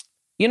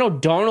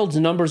 Darnold's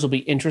numbers will be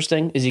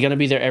interesting. Is he going to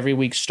be their every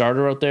week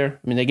starter out there?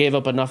 I mean, they gave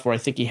up enough where I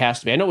think he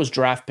has to be. I know it was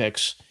draft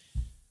picks.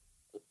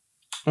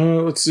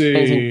 Let's see.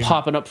 Anything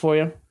popping up for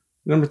you?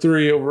 Number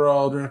 3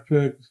 overall draft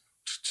pick.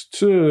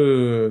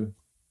 The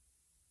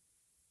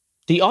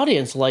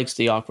audience likes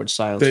the awkward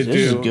silence. They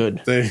this do. Is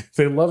good.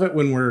 They love it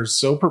when we're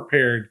so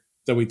prepared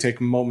that we take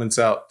moments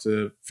out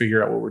to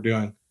figure out what we're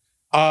doing.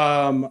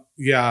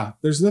 Yeah,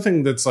 there's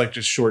nothing that's like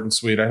just short and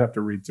sweet. I'd have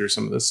to read through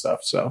some of this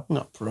stuff. So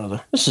no,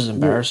 brother, this is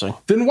embarrassing.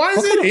 Then why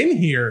is it in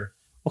here?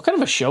 What kind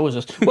of a show is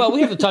this? Well,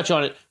 we have to touch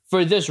on it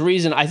for this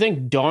reason. I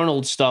think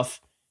Darnold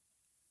stuff.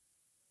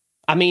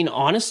 I mean,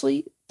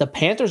 honestly, the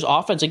Panthers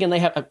offense, again, they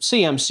have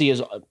CMC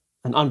is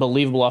an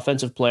unbelievable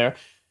offensive player.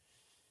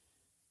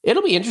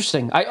 It'll be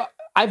interesting.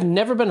 I've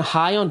never been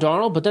high on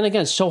Darnold, but then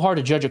again, it's so hard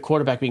to judge a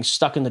quarterback being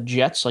stuck in the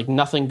Jets. Like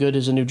nothing good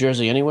is in New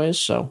Jersey anyways,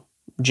 so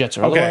Jets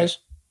are otherwise.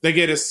 They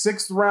get a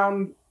 6th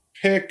round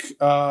pick,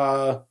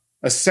 a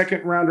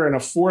 2nd rounder, and a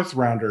 4th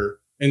rounder.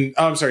 And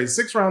I'm sorry, the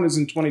 6th round is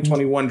in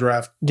 2021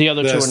 draft. The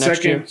other two are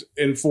next year. 2nd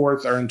and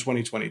 4th are in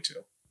 2022.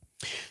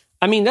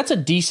 I mean, that's a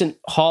decent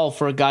haul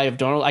for a guy of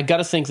Darnold. I got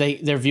to think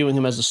they're viewing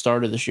him as a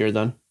starter this year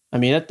then. I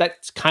mean,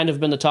 that's kind of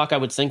been the talk. I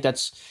would think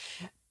that's...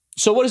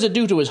 So what does it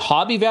do to his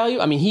hobby value?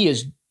 I mean, he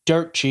is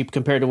dirt cheap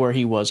compared to where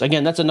he was.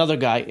 Again, that's another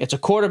guy. It's a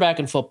quarterback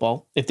in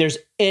football. If there's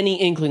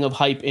any inkling of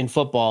hype in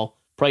football,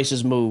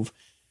 prices move.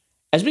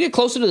 As we get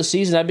closer to the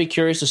season, I'd be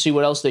curious to see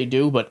what else they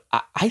do, but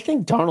I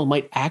think Darnold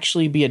might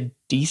actually be a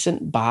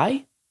decent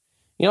buy.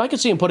 I could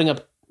see him putting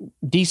up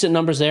decent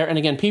numbers there. And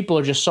again, people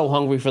are just so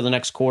hungry for the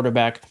next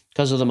quarterback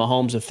because of the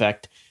Mahomes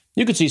effect.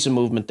 You could see some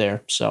movement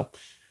there. So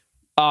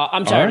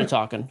I'm tired of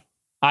talking.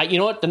 You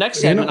know what? The next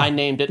segment, I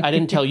named it. I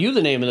didn't tell you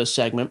the name of this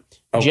segment.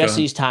 Okay.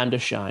 Jesse's Time to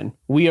Shine.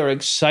 We are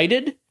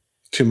excited.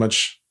 Too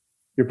much.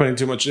 You're putting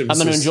too much emphasis.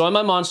 I'm going to enjoy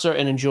my monster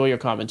and enjoy your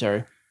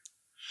commentary.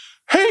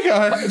 Hey,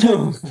 guys.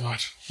 Oh, God.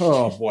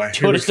 Oh, boy. Do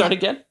you want to start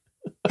again?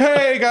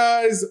 Hey,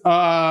 guys.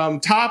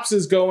 Topps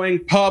is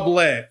going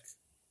public.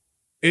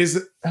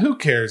 Who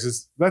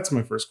cares? That's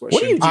my first question.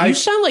 What do you do? You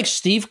sound like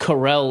Steve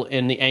Carell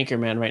in The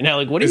Anchorman right now.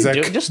 Like, what are you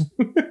doing?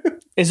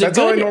 Is it That's good?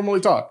 how I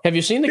normally talk. Have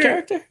you seen the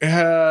character?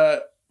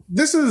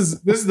 This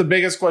is the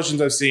biggest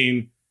questions I've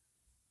seen.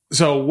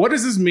 So what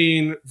does this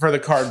mean for the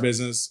card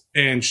business?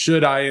 And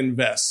should I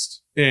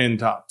invest in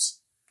Topps?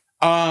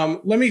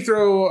 Let me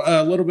throw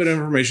a little bit of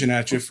information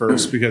at you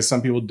first, because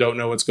some people don't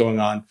know what's going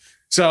on.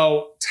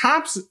 So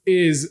Topps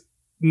is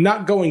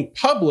not going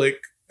public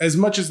as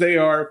much as they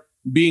are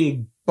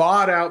being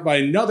bought out by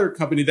another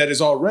company that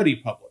is already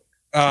public.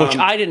 Which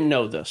I didn't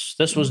know this.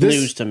 This was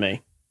news to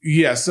me.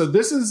 Yeah. So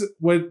this is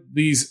what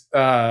these,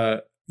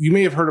 you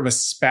may have heard of a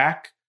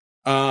SPAC.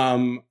 I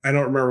don't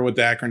remember what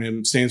the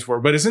acronym stands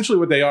for, but essentially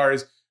what they are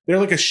is they're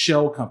like a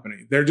shell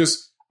company. They're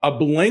just a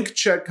blank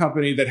check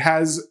company that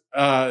has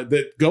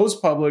that goes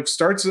public,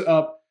 starts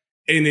up,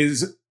 and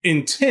is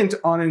intent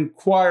on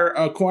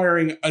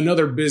acquiring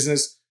another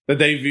business that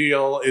they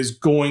feel is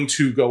going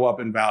to go up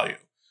in value.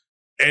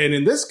 And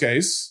in this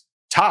case,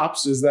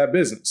 Topps is that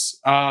business.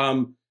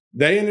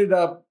 They ended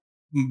up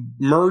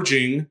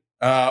merging,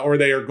 or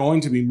they are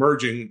going to be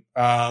merging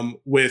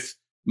with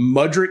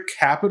Mudrick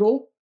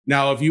Capital.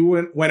 Now, if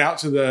you went out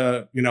to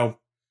the,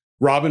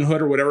 Robinhood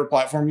or whatever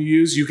platform you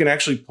use, you can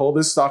actually pull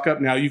this stock up.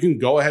 Now you can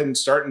go ahead and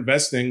start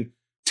investing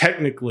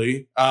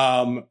technically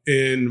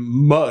in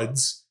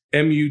MUDs.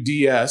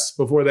 MUDS,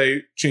 before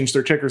they changed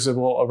their ticker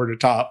symbol over to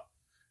Top.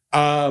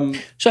 So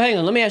hang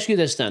on, let me ask you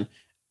this then.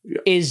 Yeah.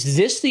 Is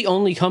this the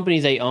only company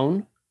they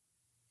own?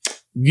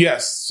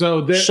 Yes.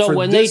 So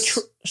when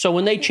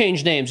they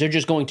change names, they're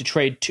just going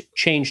to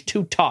change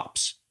to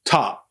Tops.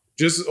 Top.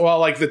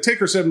 Like the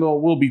ticker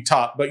symbol will be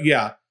Top, but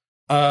yeah.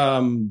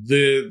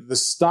 The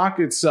stock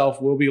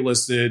itself will be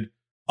listed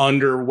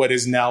under what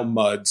is now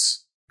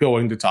MUDS,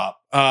 going to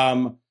Top.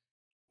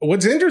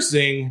 What's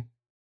interesting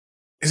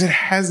is it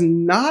has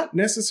not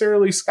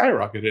necessarily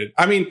skyrocketed.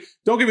 I mean,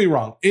 don't get me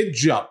wrong, it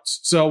jumped.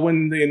 So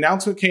when the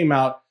announcement came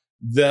out,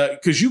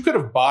 because you could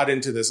have bought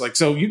into this, like,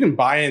 so you can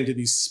buy into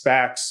these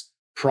SPACs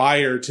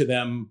prior to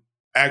them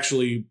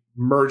actually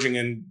merging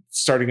and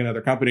starting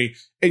another company,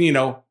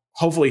 and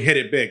hopefully hit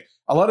it big.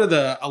 A lot of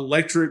the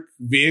electric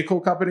vehicle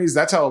companies,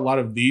 that's how a lot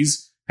of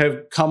these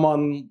have come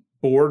on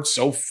board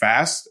so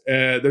fast.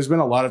 There's been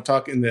a lot of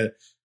talk in the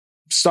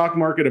stock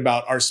market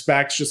about, are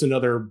SPACs just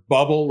another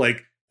bubble?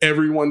 Like,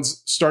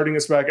 everyone's starting a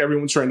SPAC,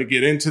 everyone's trying to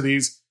get into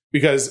these,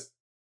 because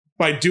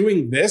by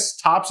doing this,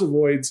 Tops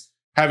avoids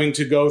having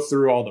to go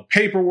through all the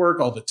paperwork,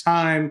 all the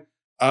time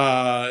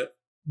that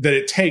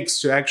it takes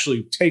to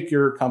actually take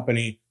your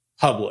company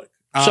public.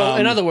 So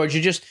in other words,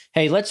 you just,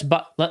 hey, let's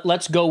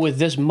go with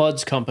this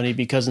MUDS company,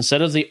 because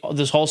instead of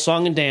this whole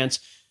song and dance,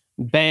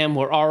 bam,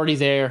 we're already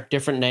there,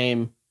 different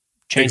name,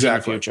 changing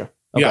the future.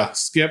 Okay. Yeah,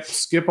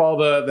 skip all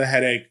the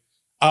headache.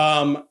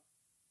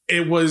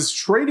 It was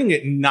trading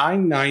at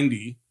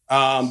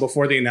 $9.90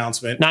 before the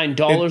announcement.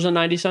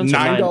 $9.90?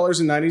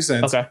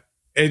 $9.90. Okay.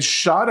 It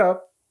shot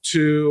up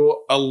to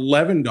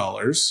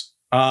 $11,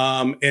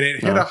 and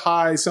it hit a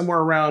high somewhere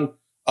around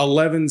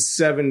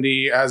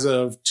 $11.70 as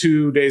of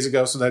 2 days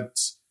ago. So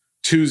that's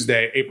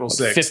Tuesday, April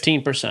 6th.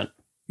 15%.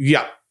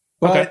 Yeah.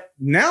 But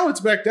now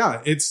it's back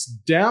down. It's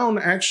down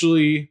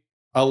actually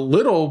a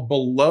little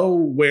below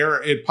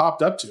where it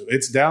popped up to.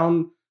 It's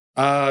down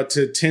to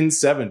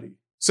 1070.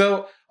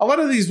 So a lot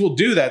of these will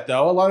do that,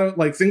 though. A lot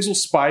of things will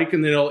spike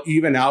and then it'll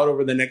even out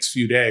over the next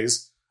few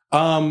days.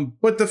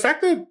 But the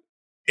fact that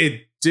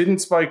it didn't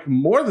spike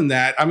more than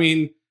that, I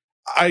mean,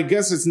 I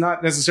guess it's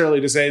not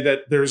necessarily to say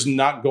that there's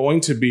not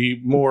going to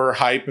be more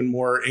hype and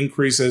more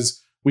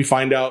increases. We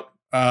find out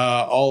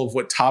all of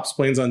what Tops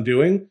plans on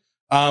doing.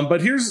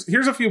 But here's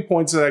a few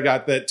points that I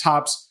got that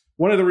Tops,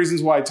 one of the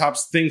reasons why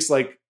Tops thinks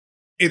like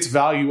its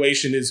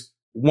valuation is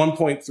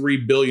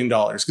 $1.3 billion,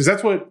 because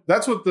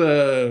that's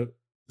what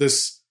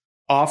this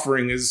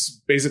offering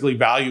is basically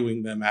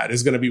valuing them at,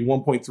 is going to be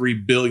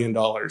 $1.3 billion.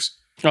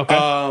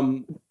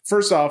 Okay.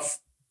 First off,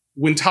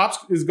 when Tops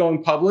is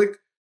going public,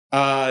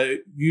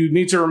 you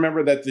need to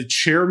remember that the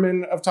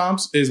chairman of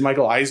Tops is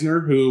Michael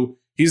Eisner,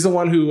 he's the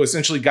one who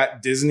essentially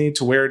got Disney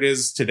to where it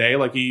is today.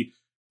 Like, he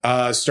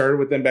started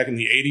with them back in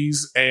the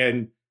 80s.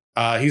 And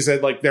he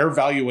said like their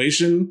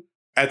valuation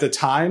at the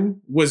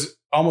time was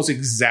almost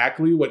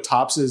exactly what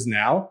Tops is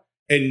now.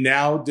 And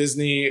now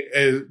Disney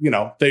is,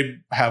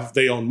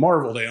 they own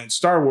Marvel, they own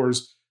Star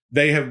Wars.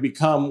 They have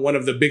become one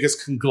of the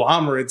biggest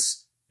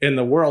conglomerates in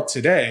the world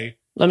today.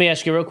 Let me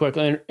ask you real quick,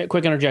 a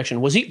quick interjection.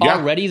 Was he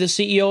already the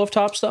CEO of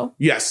Tops, though?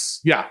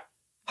 Yes. Yeah.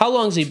 How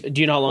long do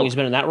you know how long he's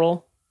been in that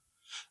role?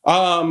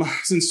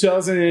 Since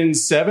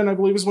 2007, I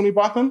believe, is when he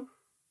bought them.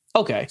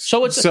 Okay.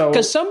 So it's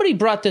because somebody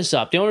brought this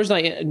up. The only reason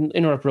I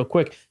interrupt real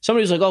quick,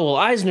 somebody was like, oh, well,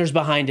 Eisner's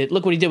behind it.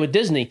 Look what he did with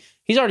Disney.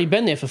 He's already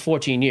been there for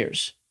 14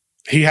 years.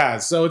 He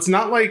has. So it's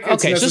not like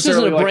it's so this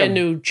isn't a brand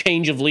new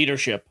change of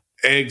leadership.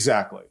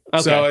 Exactly.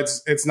 Okay. So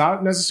it's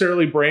not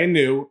necessarily brand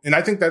new. And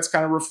I think that's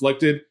kind of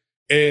reflected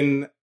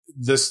in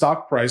the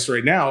stock price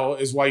right now,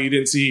 is why you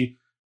didn't see,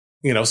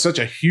 such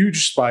a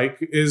huge spike,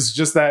 is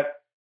just that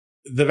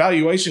the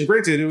valuation,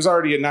 granted, it was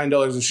already at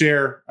 $9 a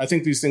share. I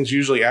think these things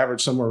usually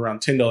average somewhere around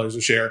 $10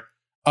 a share.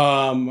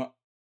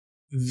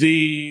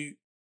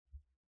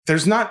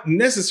 There's not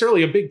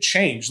necessarily a big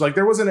change. Like,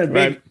 there wasn't a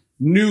big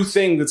new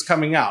thing that's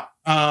coming out.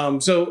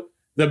 So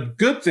the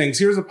good things,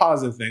 here's a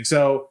positive thing.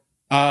 So,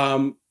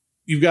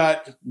 you've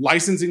got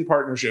licensing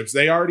partnerships.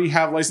 They already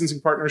have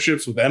licensing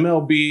partnerships with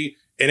MLB,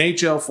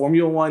 NHL,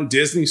 Formula One,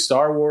 Disney,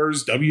 Star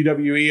Wars,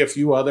 WWE, a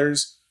few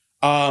others.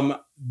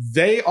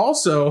 They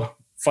also,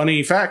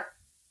 funny fact,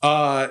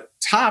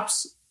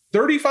 Tops,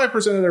 35%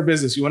 of their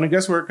business, you want to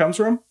guess where it comes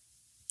from?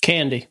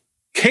 Candy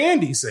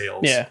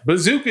sales. Yeah.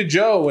 Bazooka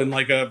Joe and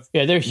like they're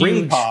huge.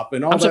 Ring Pop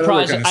and all I'm that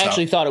surprised. other kind of I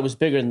actually stuff. thought it was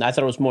bigger than that. I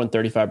thought it was more than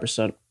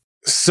 35%.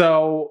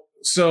 So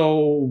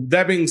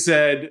that being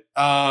said,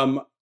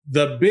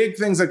 the big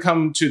things that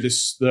come to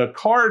the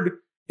card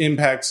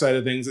impact side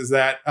of things is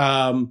that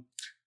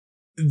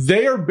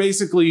they are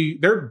basically,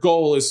 their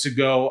goal is to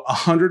go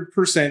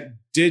 100%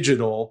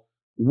 digital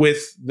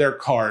with their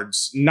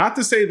cards. Not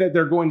to say that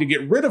they're going to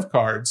get rid of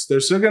cards. They're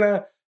still going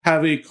to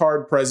have a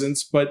card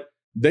presence, but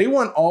they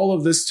want all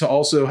of this to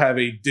also have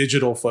a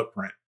digital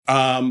footprint.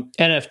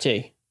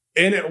 NFT.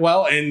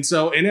 And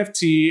so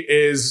NFT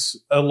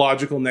is a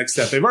logical next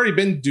step. They've already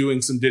been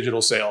doing some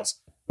digital sales,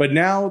 but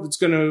now it's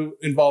going to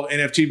involve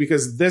NFT,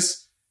 because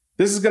this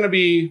is going to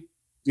be,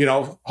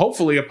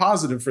 hopefully a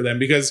positive for them,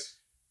 because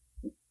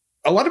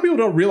a lot of people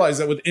don't realize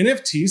that with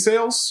NFT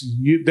sales,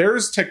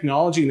 there's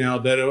technology now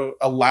that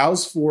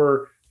allows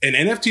for an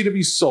NFT to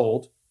be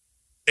sold,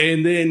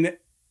 and then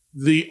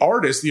the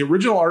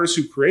original artist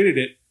who created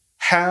it,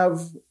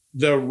 have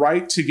the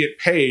right to get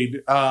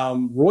paid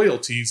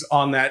royalties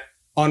on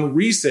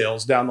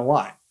resales down the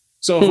line.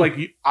 So if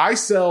like I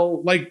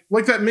sell like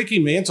that Mickey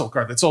Mantle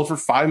card that sold for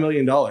 $5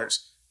 million,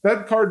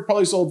 that card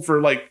probably sold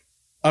for like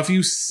a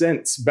few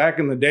cents back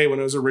in the day when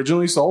it was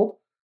originally sold.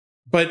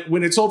 But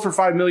when it sold for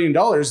 $5 million,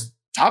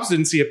 Topps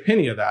didn't see a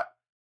penny of that.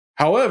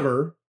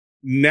 However,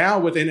 now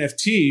with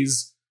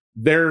NFTs,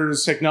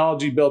 there's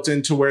technology built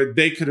into where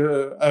they could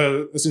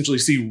essentially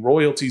see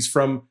royalties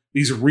from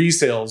these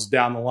resales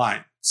down the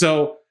line.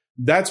 So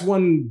that's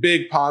one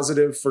big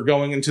positive for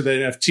going into the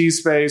NFT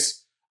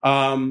space.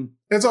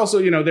 It's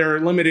also, they're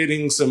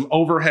eliminating some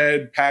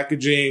overhead,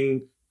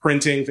 packaging,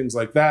 printing, things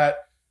like that.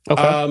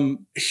 Okay.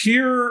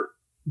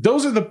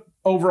 Those are the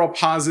overall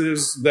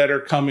positives that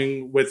are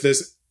coming with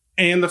this,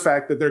 and the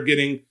fact that they're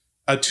getting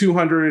a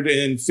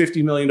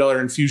 $250 million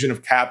infusion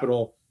of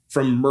capital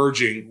from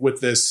merging with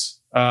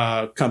this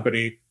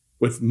company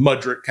with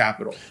Mudrick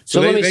Capital.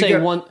 So let me say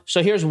one.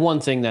 So here's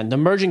one thing then: the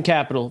merging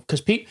capital,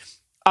 because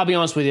I'll be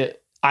honest with you,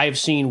 I've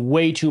seen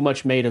way too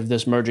much made of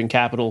this merging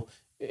capital.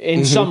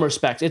 In some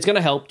respects, it's going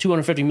to help.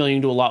 $250 million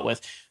you do a lot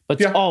with. But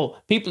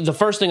people, the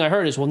first thing I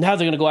heard is, well, now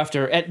they're going to go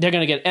after. They're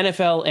going to get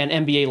NFL and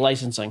NBA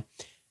licensing.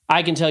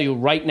 I can tell you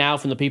right now,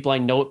 from the people I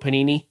know at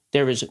Panini,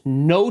 there is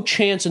no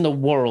chance in the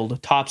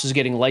world Topps is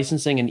getting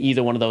licensing in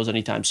either one of those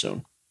anytime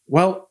soon.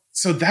 Well,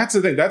 so that's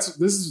the thing.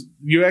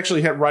 You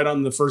actually hit right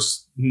on the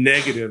first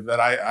negative that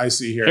I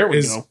see here. Here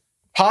we go.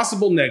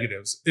 Possible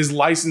negatives is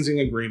licensing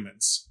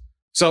agreements.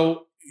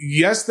 So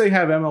yes, they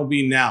have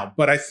MLB now,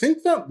 but I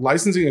think that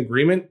licensing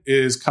agreement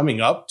is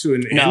coming up to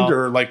an end,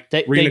 or like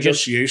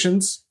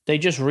renegotiations. They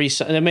just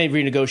they may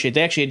renegotiate.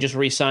 They actually had just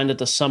re-signed at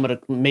the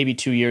Summit maybe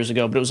 2 years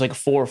ago, but it was like a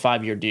 4 or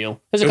 5 year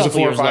deal. There's a couple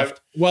years left.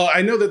 Well,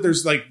 I know that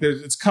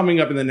it's coming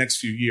up in the next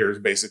few years,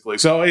 basically.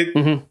 So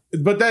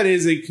but that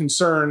is a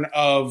concern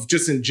of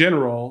just in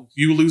general.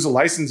 You lose a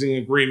licensing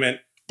agreement.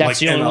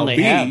 That's like the only MLB. one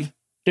they have.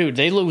 Dude,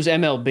 they lose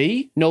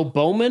MLB, no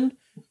Bowman.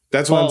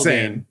 That's what I'm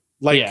saying.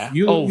 Game.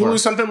 You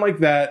lose something like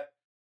that,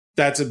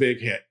 that's a big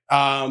hit.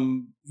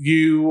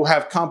 You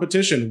have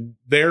competition.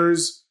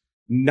 There's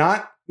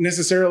not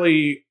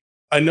necessarily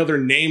another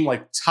name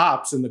like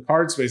Topps in the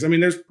card space. I mean,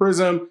 there's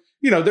Prism.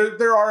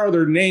 There are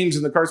other names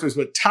in the card space,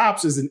 but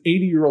Topps is an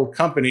 80-year-old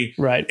company.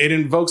 Right. It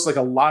invokes like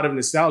a lot of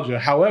nostalgia.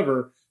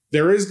 However,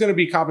 there is going to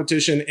be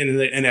competition in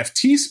the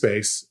NFT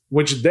space,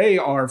 which they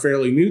are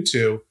fairly new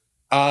to.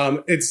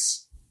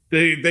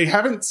 They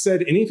haven't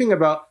said anything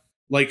about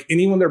like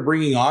anyone they're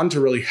bringing on to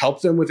really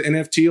help them with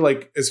NFT,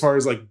 like as far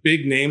as like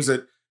big names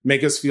that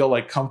make us feel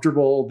like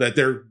comfortable that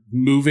they're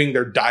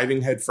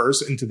diving head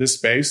first into this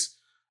space.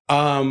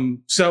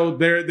 So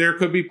there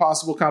could be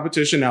possible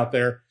competition out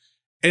there.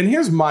 And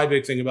here's my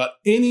big thing about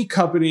any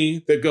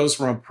company that goes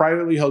from a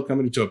privately held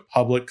company to a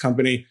public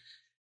company.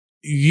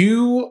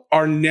 You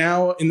are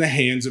now in the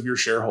hands of your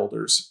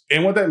shareholders.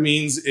 And what that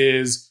means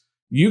is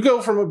you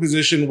go from a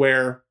position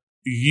where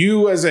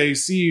you as a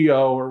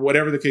CEO or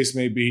whatever the case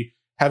may be,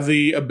 have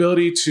the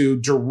ability to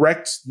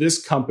direct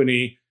this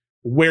company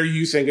where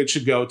you think it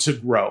should go to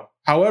grow.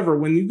 However,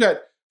 when you've got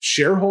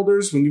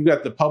shareholders, when you've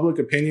got the public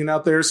opinion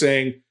out there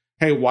saying,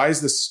 hey, why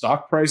is the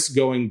stock price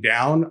going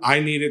down?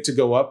 I need it to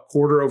go up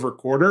quarter over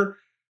quarter.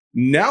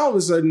 Now, all of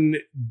a sudden,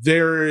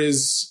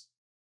 there's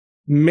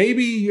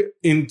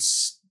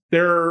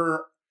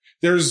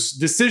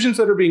decisions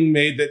that are being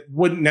made that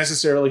wouldn't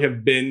necessarily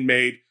have been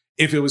made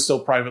if it was still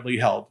privately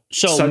held.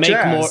 So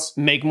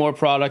make more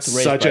product,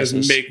 raise prices.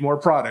 As make more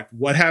product.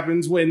 What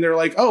happens when they're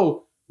like,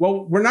 oh,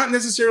 well, we're not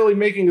necessarily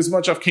making as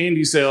much off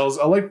candy sales.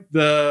 I like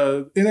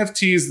the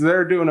NFTs,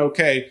 they're doing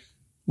okay,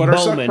 but our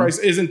stock price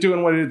isn't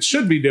doing what it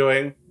should be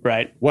doing.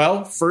 Right.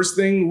 Well, first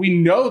thing we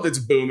know that's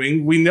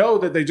booming, we know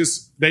that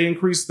they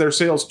increased their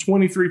sales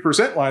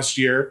 23% last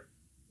year.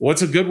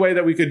 What's a good way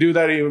that we could do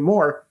that even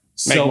more?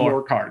 Sell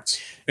more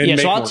cards.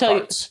 So I'll tell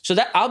you,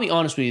 I'll be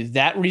honest with you,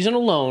 that reason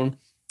alone,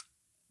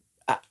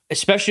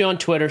 especially on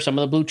Twitter, some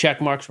of the blue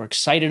check marks were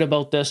excited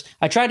about this.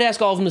 I tried to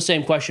ask all of them the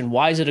same question.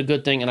 Why is it a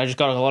good thing? And I just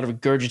got a lot of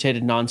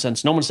regurgitated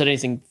nonsense. No one said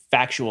anything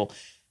factual.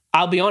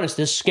 I'll be honest,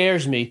 this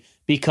scares me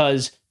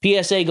because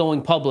PSA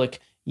going public,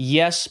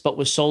 yes, but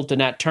was sold to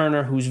Nat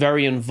Turner, who's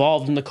very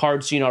involved in the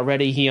card scene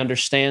already. He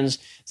understands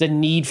the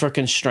need for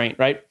constraint,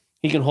 right?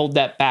 He can hold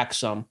that back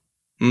some.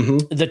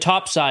 Mm-hmm. The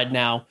top side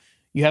now,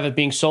 you have it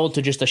being sold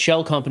to just a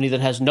shell company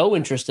that has no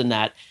interest in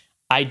that.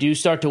 I do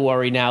start to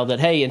worry now that,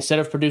 hey, instead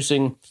of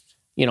producing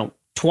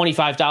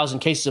 25,000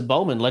 cases of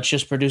Bowman, let's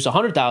just produce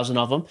 100,000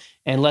 of them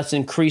and let's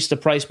increase the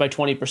price by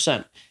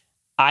 20%.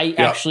 I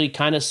actually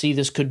kind of see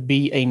this could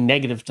be a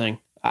negative thing.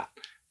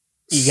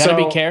 You got to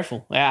be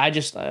careful. All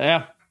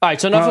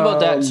right, so enough about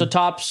that. So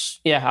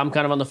Topps, I'm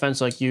kind of on the fence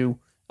like you.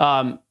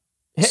 Hit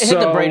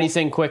the Brady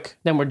thing quick,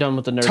 then we're done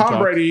with the nerd talk.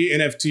 Tom Brady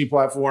NFT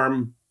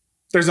platform,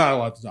 there's not a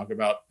lot to talk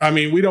about. I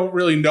mean, we don't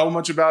really know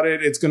much about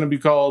it. It's going to be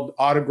called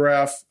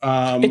Autograph.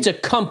 It's a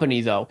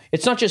company, though.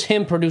 It's not just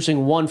him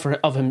producing one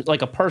of him,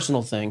 like a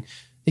personal thing.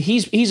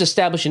 He's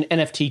established an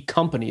NFT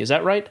company. Is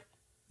that right?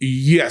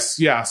 Yes.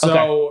 Yeah.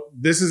 So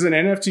This is an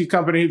NFT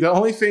company. The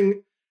only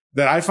thing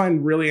that I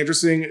find really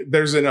interesting,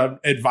 there's an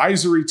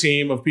advisory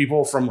team of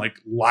people from like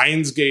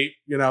Lionsgate,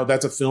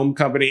 that's a film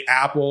company,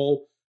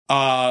 Apple,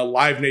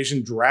 Live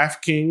Nation,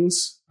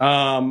 DraftKings.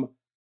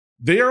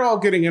 They are all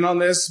getting in on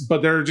this,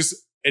 but they're just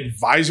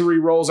advisory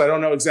roles. I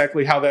don't know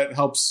exactly how that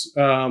helps,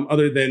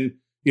 other than,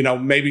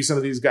 maybe some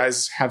of these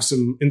guys have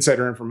some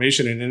insider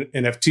information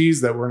in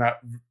NFTs that we're not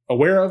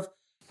aware of.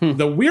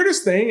 The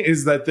weirdest thing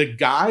is that the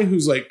guy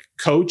who's like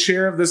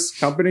co-chair of this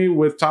company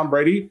with Tom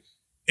Brady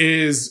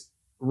is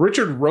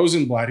Richard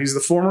Rosenblatt. He's the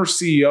former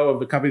CEO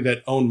of the company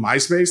that owned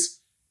MySpace.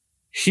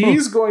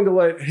 He's going to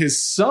let his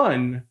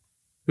son,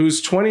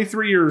 who's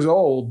 23 years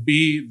old,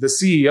 be the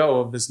CEO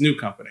of this new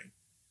company.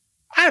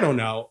 I don't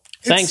know.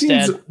 Thanks,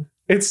 Dad.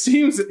 It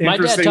seems interesting. My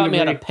dad taught me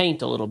how to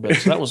paint a little bit,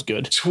 so that was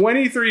good.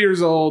 23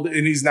 years old,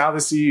 and he's now the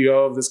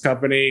CEO of this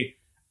company.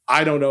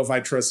 I don't know if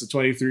I trust a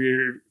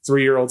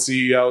 23-year-old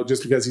CEO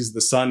just because he's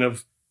the son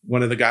of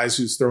one of the guys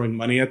who's throwing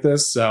money at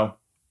this. So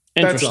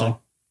that's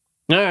all.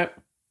 All right.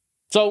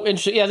 So,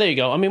 yeah, there you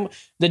go. I mean,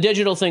 the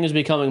digital thing is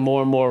becoming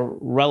more and more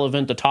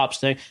relevant, the Topps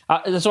thing.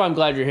 That's why I'm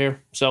glad you're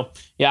here. So,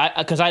 yeah,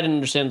 because I didn't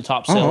understand the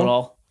Topps sale at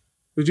all.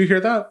 Did you hear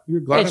that?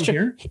 You're glad I'm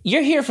here?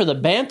 You're here for the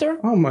banter.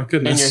 Oh, my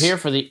goodness. And you're here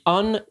for the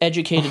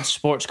uneducated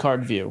sports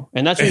card view.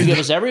 And that's what you give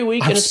us every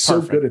week, and it's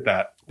perfect. I'm so good at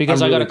that.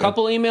 Because I got a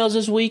couple emails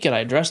this week, and I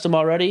addressed them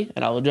already,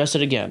 and I'll address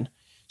it again.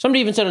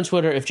 Somebody even said on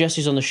Twitter, if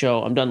Jesse's on the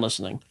show, I'm done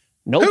listening.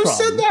 No problem. Who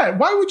said that?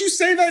 Why would you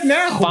say that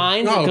now?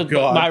 Fine.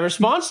 My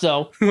response,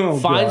 though,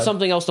 find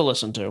something else to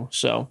listen to.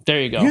 So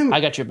there you go. Yeah.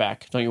 I got your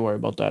back. Don't you worry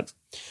about that.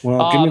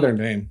 Well, give me their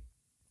name.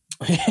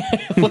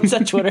 What's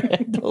that Twitter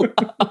handle?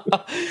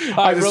 All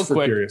right, real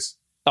quick. Curious.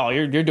 Oh,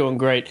 you're doing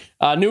great.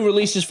 New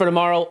releases for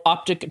tomorrow.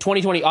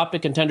 2020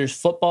 Optic Contenders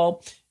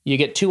Football. You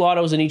get 2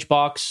 autos in each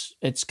box.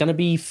 It's going to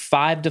be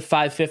 $5 to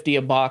 $5.50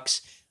 a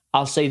box.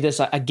 I'll say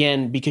this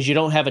again, because you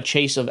don't have a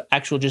chase of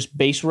actual just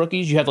base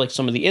rookies. You have like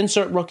some of the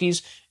insert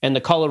rookies and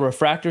the color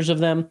refractors of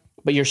them,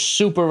 but you're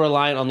super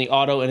reliant on the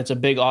auto, and it's a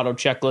big auto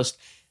checklist.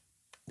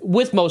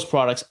 With most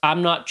products,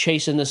 I'm not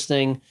chasing this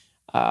thing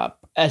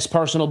as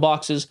personal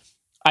boxes.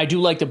 I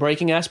do like the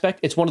breaking aspect.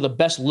 It's one of the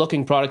best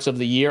looking products of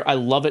the year. I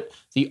love it.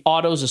 The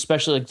autos,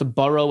 especially like the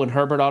Burrow and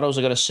Herbert autos,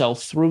 are going to sell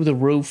through the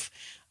roof.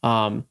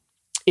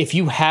 If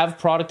you have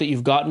product that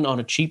you've gotten on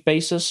a cheap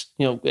basis,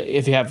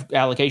 if you have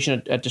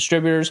allocation at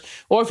distributors,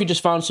 or if you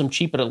just found some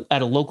cheap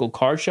at a local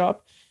card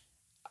shop,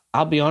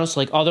 I'll be honest,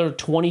 like other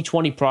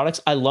 2020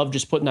 products, I love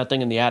just putting that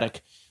thing in the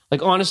attic.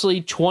 Like honestly,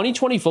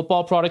 2020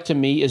 football product to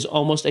me is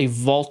almost a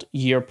vault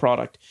year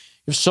product.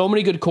 There's so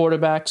many good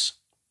quarterbacks.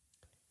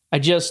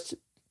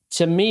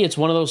 To me, it's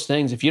one of those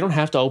things. If you don't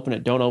have to open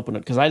it, don't open it.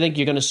 Because I think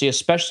you're going to see,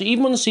 especially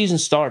even when the season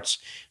starts,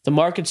 the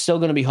market's still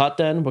going to be hot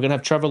then. We're going to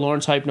have Trevor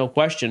Lawrence hype, no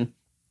question.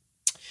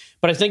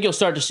 But I think you'll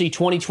start to see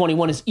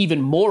 2021 is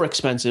even more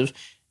expensive.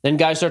 Then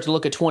guys start to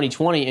look at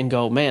 2020 and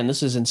go, man,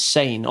 this is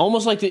insane.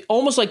 Almost like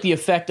the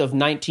effect of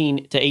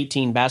 19 to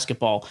 18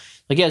 basketball.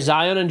 Like, yeah,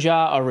 Zion and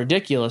Ja are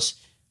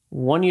ridiculous.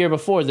 1 year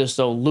before this,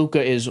 though,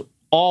 Luka is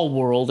all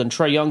world and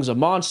Trae Young's a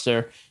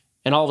monster.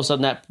 And all of a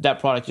sudden that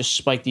product just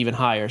spiked even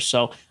higher.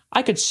 So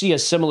I could see a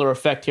similar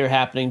effect here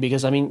happening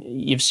because, I mean,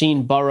 you've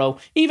seen Burrow,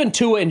 even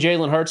Tua and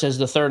Jalen Hurts as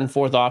the third and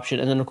fourth option.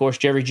 And then, of course,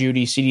 Jerry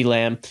Jeudy, CeeDee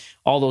Lamb,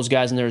 all those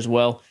guys in there as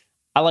well.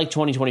 I like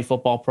 2020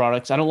 football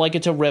products. I don't like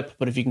it to rip,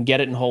 but if you can get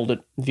it and hold it,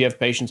 if you have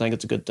patience, I think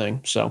it's a good thing.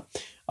 So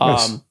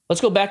nice.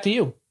 Let's go back to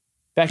you.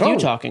 Back to you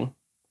talking.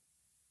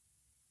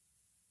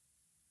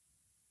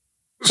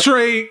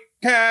 Straight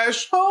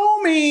cash,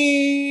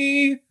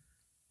 homie.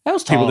 That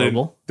was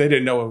tolerable. They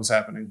didn't know what was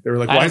happening. They were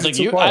like, why is it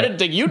so quiet? I didn't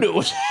think you knew what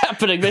was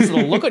happening based on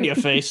the look on your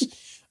face.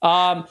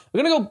 We're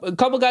going to go a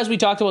couple guys we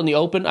talked about in the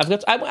open.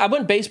 I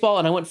went baseball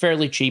and I went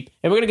fairly cheap.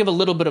 And we're going to give a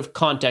little bit of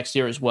context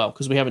here as well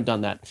because we haven't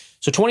done that.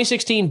 So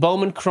 2016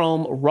 Bowman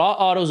Chrome raw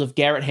autos of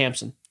Garrett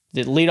Hampson,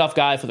 the leadoff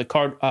guy for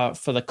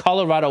the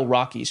Colorado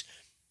Rockies.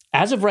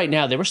 As of right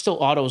now, they were still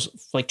autos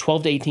like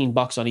 $12 to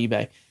 $18 on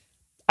eBay.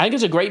 I think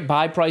it's a great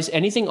buy price.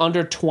 Anything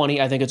under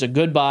 20, I think it's a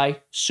good buy.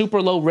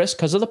 Super low risk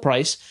because of the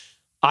price.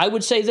 I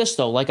would say this,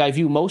 though, like I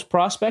view most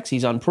prospects,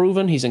 he's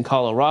unproven, he's in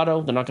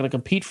Colorado, they're not going to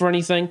compete for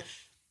anything.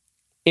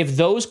 If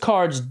those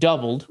cards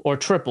doubled or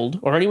tripled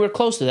or anywhere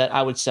close to that,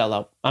 I would sell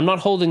out. I'm not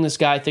holding this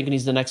guy thinking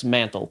he's the next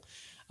Mantle.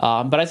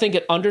 But I think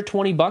at under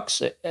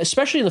 $20,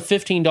 especially in the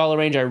 $15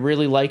 range, I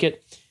really like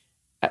it.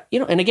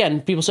 And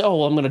again, people say, oh,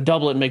 well, I'm going to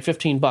double it and make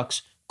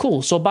 $15.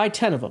 Cool, so buy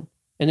 10 of them.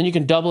 And then you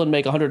can double and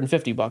make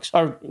 $150.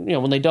 Or,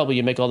 when they double,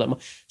 you make all that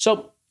money.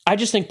 So I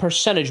just think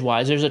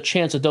percentage-wise, there's a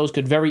chance that those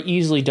could very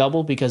easily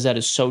double because that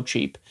is so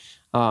cheap.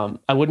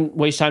 I wouldn't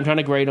waste time trying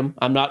to grade him.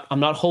 I'm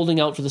not holding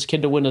out for this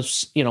kid to win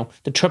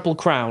the Triple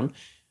Crown.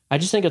 I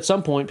just think at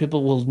some point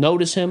people will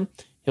notice him.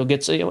 He'll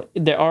get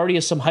there already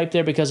is some hype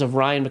there because of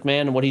Ryan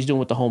McMahon and what he's doing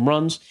with the home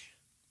runs.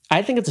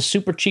 I think it's a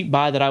super cheap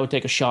buy that I would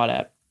take a shot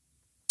at.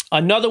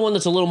 Another one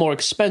that's a little more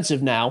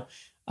expensive now,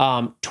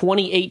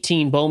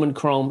 2018 Bowman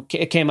Chrome.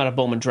 It came out of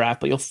Bowman Draft,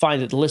 but you'll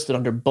find it listed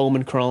under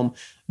Bowman Chrome.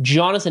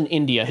 Jonathan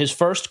India, his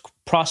first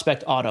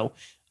prospect auto,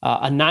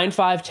 a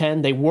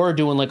 9.510. They were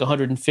doing like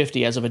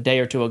 150 as of a day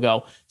or two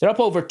ago. They're up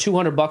over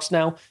 $200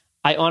 now.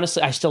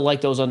 I still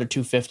like those under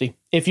 250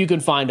 if you can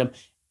find them,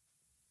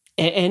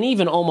 and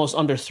even almost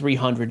under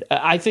 300.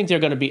 I think they're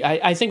going to be.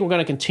 I think we're going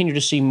to continue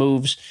to see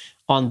moves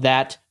on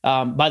that.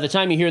 By the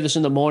time you hear this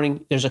in the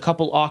morning, there's a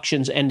couple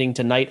auctions ending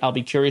tonight. I'll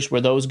be curious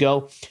where those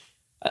go.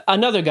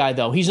 Another guy,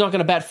 though, he's not going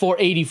to bat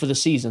 480 for the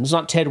season. It's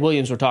not Ted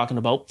Williams we're talking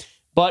about,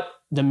 but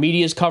the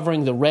media is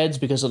covering the Reds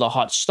because of the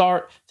hot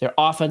start. Their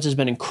offense has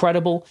been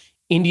incredible.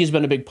 India's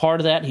been a big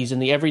part of that. He's in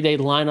the everyday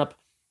lineup.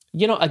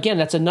 You know, again,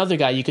 that's another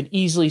guy. You could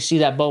easily see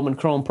that Bowman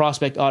Chrome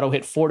prospect auto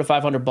hit $400 to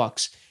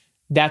 $500.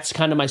 That's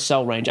kind of my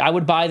sell range. I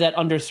would buy that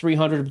under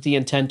 300 with the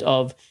intent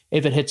of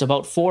if it hits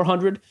about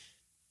 400,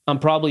 I'm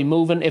probably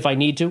moving if I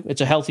need to.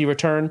 It's a healthy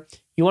return.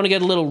 You want to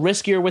get a little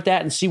riskier with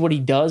that and see what he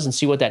does and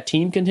see what that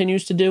team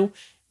continues to do.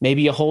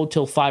 Maybe you hold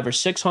till 500 or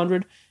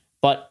 600.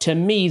 But to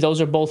me,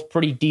 those are both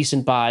pretty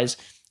decent buys.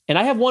 And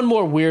I have one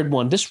more weird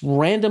one. This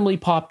randomly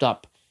popped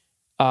up.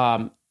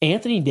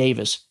 Anthony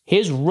Davis,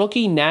 his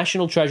rookie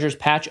National Treasures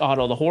patch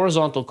auto, the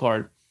horizontal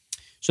card.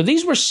 So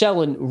these were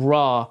selling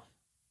raw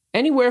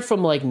anywhere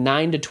from like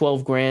 9 to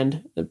 12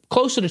 grand,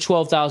 closer to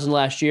 12,000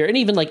 last year, and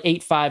even like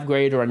 8.5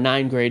 grade or a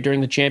 9 grade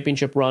during the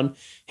championship run,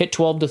 hit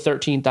 12 to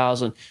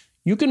 13,000.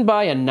 You can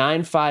buy a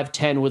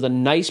 9.510 with a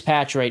nice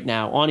patch right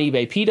now on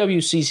eBay.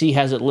 PWCC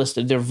has it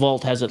listed. Their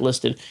vault has it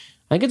listed.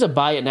 I think it's a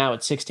buy it now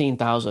at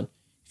 16,000.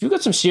 If you've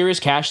got some serious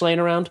cash laying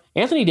around,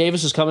 Anthony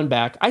Davis is coming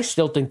back. I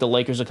still think the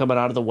Lakers are coming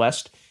out of the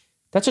West.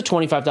 That's a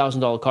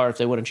 $25,000 card if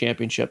they win a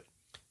championship.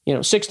 You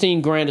know,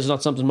 16 grand is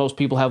not something most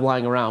people have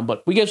lying around,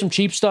 but we get some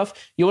cheap stuff.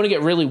 You want to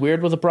get really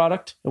weird with a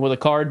product and with a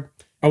card?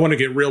 I want to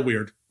get real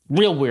weird.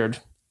 Real weird.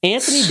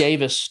 Anthony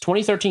Davis,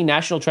 2013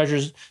 National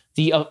Treasures,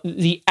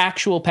 the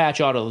actual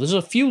patch auto. There's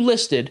a few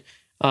listed,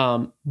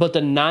 but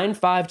the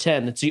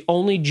 9.510, it's the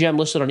only gem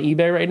listed on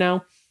eBay right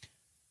now.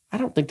 I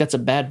don't think that's a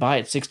bad buy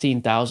at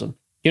 16,000.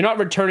 You're not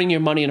returning your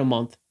money in a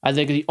month. I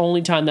think the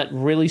only time that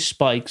really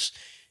spikes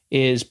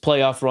is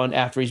playoff run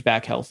after he's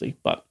back healthy.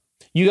 But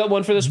you got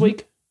one for this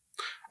week?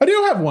 I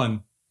do have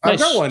one. Nice. I've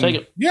got one. Take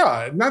it.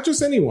 Yeah, not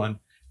just anyone.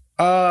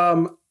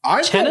 I've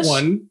got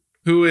one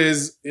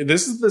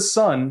this is the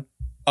son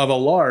of a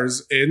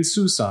Lars and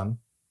Susan,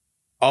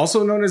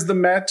 also known as the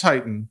Mad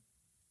Titan,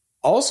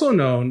 also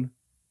known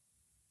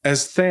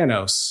as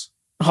Thanos.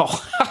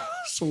 Oh,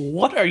 so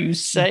what are you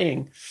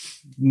saying?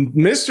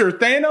 Mr.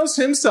 Thanos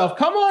himself.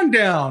 Come on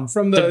down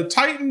from the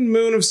Titan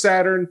moon of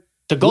Saturn.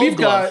 The gold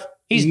glove.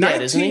 He's 1990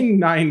 dead,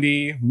 isn't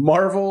he?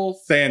 Marvel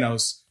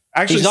Thanos.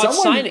 Actually, he's not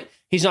signing.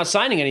 He's not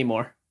signing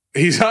anymore.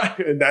 He's not.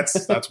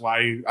 That's why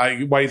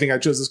you think I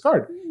chose this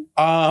card.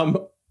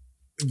 How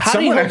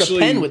do you hold a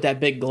pen with that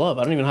big glove?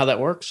 I don't even know how that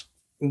works.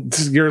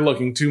 You're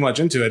looking too much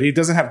into it. He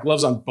doesn't have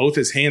gloves on both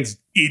his hands,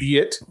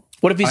 idiot.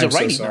 What if he's a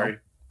righty? So sorry.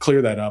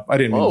 Clear that up. I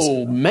didn't mean to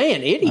say that.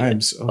 Man,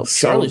 idiot. I'm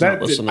Charlie's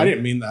not listening. I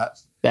didn't mean that.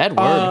 Bad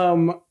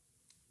word.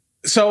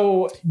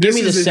 So give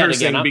me the is set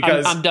again.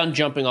 Because I'm done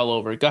jumping all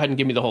over it. Go ahead and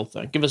give me the whole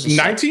thing. Give us a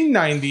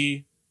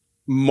 1990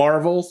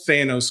 Marvel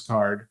Thanos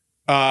card.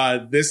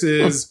 This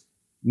is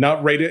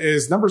not rated.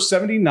 Is number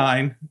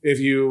 79. If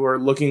you were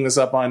looking this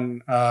up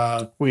on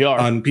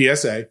on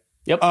PSA.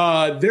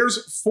 Yep.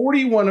 There's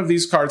 41 of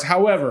these cards.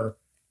 However,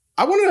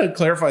 I wanted to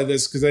clarify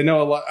this because I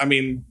know a lot. I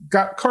mean,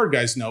 card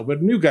guys know,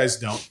 but new guys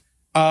don't.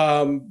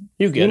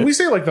 You get when it. We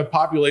say like the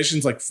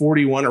population's like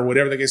 41 or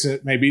whatever the case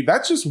may be,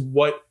 that's just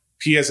what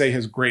PSA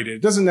has graded.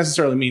 It doesn't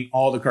necessarily mean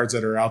all the cards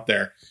that are out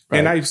there. Right.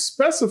 And I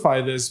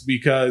specify this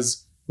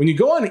because when you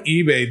go on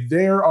eBay,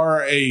 there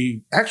are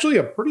actually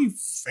a pretty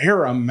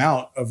fair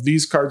amount of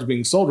these cards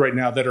being sold right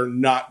now that are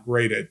not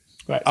graded.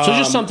 Right. So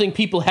just something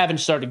people haven't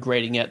started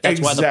grading yet. That's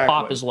why the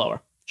pop is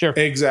lower. Sure.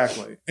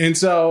 Exactly. And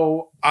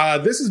so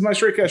this is my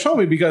straight cash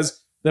homie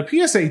because the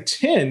PSA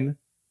 10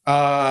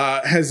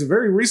 has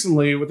very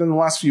recently, within the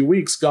last few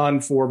weeks,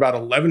 gone for about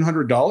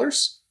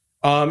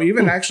 $1,100.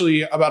 Even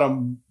actually about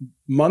a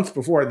month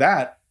before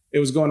that, it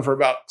was going for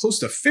about close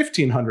to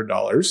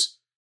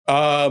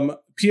 $1,500.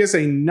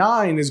 PSA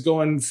 9 is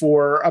going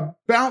for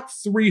about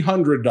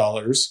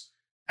 $300.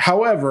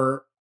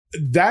 However,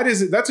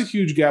 that's a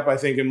huge gap, I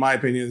think, in my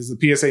opinion, is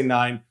the PSA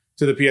 9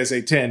 to the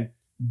PSA 10.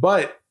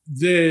 But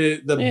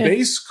the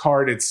base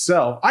card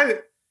itself,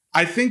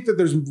 I think that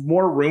there's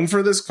more room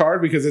for this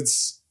card because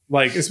it's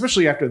like,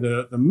 especially after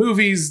the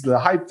movies, the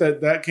hype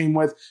that came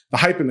with, the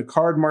hype in the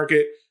card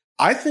market.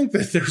 I think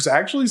that there's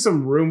actually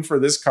some room for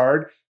this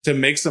card to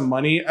make some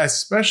money,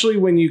 especially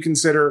when you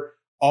consider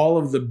all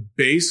of the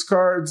base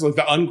cards, like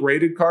the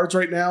ungraded cards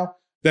right now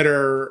that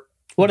are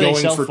going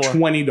for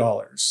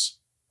 $20.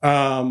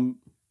 So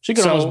you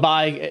can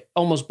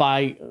almost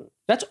buy.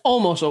 That's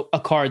almost a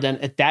card then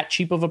at that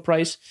cheap of a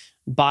price.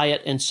 Buy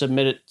it and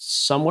submit it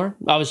somewhere.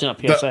 Obviously not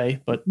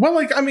PSA, but well,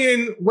 like I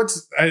mean,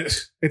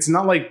 it's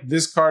not like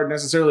this card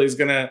necessarily is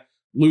going to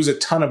lose a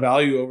ton of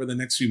value over the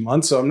next few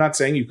months. So I'm not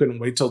saying you couldn't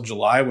wait till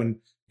July when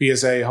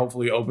PSA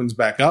hopefully opens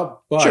back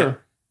up. But,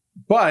 sure.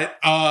 But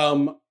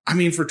I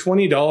mean, for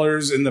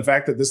 $20 and the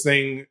fact that this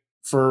thing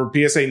for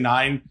PSA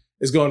 9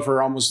 is going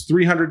for almost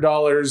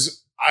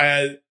 $300,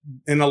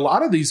 and a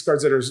lot of these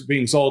cards that are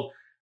being sold,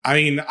 I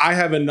mean, I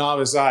have a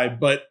novice eye,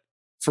 but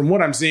from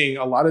what I'm seeing,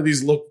 a lot of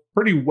these look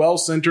pretty well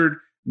centered.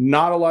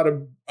 Not a lot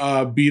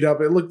of beat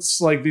up. It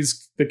looks like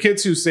the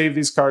kids who save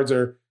these cards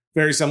are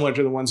very similar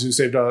to the ones who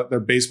saved their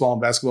baseball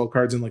and basketball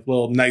cards in like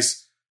little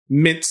nice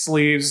mint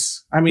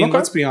sleeves. I mean,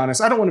 let's be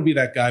honest. I don't want to be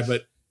that guy,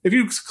 but if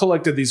you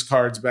collected these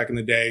cards back in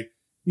the day,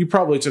 you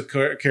probably took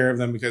care of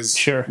them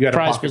because you had a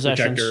pocket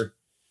protector.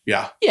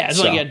 Yeah. Yeah. It's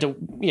like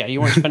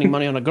you weren't spending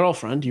money on a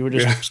girlfriend. You were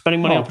just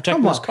spending money on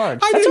protecting those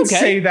cards. I didn't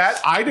say that.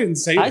 I didn't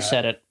say that. I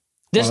said it.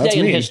 This day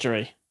in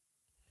history.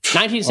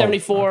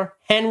 1974,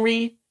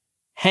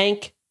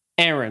 Hank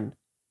Aaron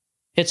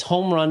hits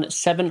home run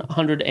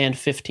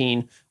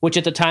 715, which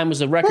at the time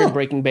was a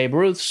record-breaking Babe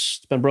Ruth's.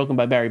 It's been broken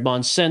by Barry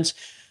Bonds since.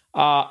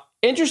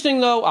 Interesting,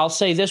 though, I'll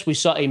say this. We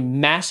saw a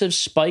massive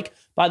spike.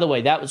 By the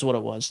way, that was what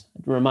it was.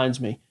 It reminds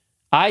me.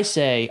 I'll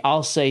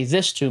say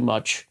this too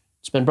much.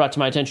 It's been brought to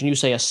my attention. You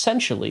say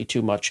essentially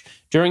too much.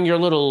 During your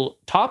little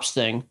tops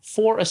thing,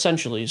 4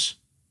 essentiallys.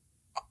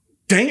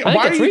 Dang it.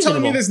 Why are you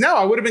telling me this now?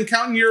 I would have been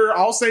counting your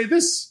I'll say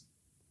this.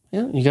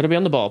 Yeah, you got to be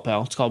on the ball,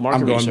 pal. It's called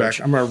market research.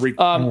 I'm going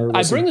back.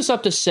 I bring this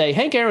up to say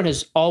Hank Aaron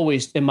has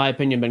always, in my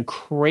opinion, been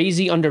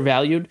crazy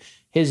undervalued.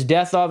 His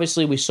death,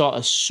 obviously, we saw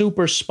a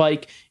super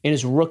spike in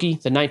his rookie,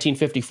 the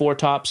 1954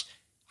 tops.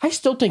 I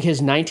still think his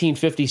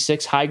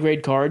 1956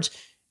 high-grade cards,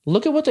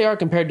 look at what they are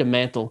compared to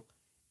Mantle.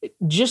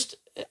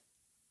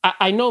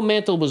 I know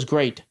Mantle was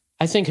great.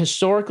 I think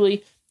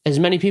historically, as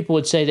many people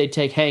would say, they'd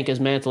take Hank as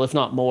Mantle, if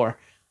not more.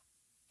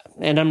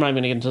 And I'm not even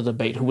going to get into the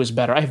debate who was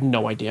better. I have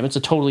no idea. It's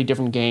a totally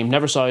different game.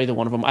 Never saw either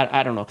one of them.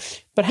 I don't know.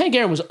 But Hank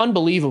Aaron was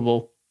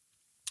unbelievable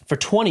for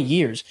 20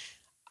 years.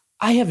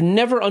 I have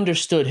never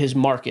understood his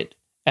market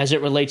as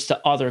it relates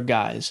to other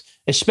guys,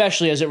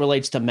 especially as it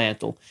relates to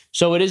Mantle.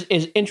 So it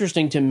is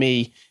interesting to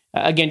me.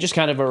 Again, just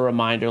kind of a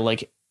reminder,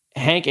 like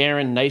Hank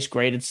Aaron, nice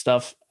graded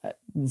stuff,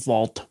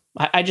 vault.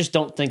 I just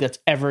don't think that's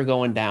ever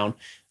going down.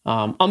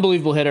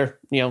 Unbelievable hitter.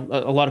 You know,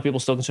 a lot of people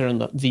still consider him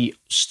the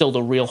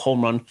real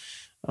home run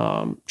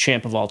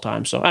champ of all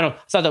time. So I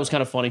thought that was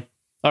kind of funny.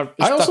 I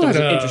also had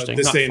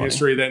this day in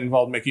history that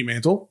involved Mickey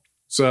Mantle.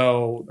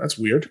 So that's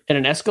weird. And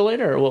an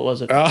escalator, or what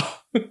was it?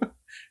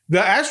 The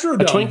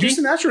Astrodome,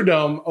 Houston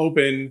Astrodome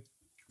opened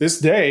this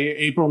day,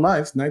 April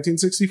 9th,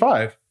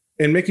 1965.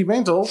 And Mickey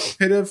Mantle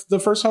hit the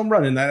first home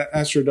run in that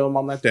Astrodome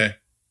on that day.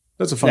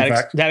 That's a fun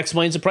fact. That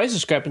explains the price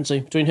discrepancy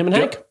between him and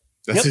Hank.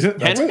 That's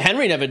it.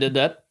 Henry never did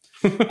that.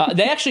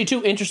 They actually,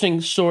 too,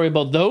 interesting story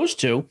about those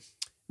two.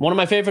 One of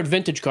my favorite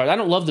vintage cards. I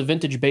don't love the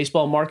vintage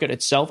baseball market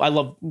itself. I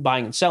love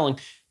buying and selling.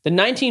 The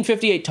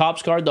 1958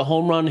 Topps card, the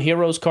Home Run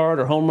Heroes card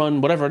or Home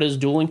Run, whatever it is,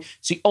 dueling.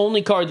 It's the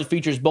only card that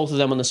features both of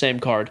them on the same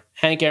card.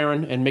 Hank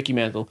Aaron and Mickey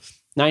Mantle.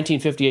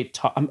 1958.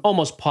 I'm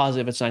almost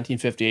positive it's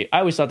 1958. I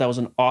always thought that was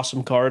an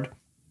awesome card.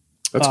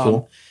 That's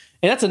cool.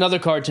 And that's another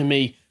card to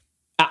me.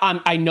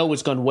 I know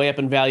it's gone way up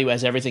in value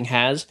as everything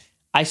has.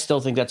 I still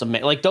think that's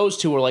amazing. Like those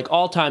two are like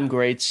all-time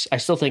greats. I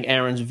still think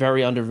Aaron's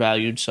very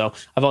undervalued. So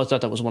I've always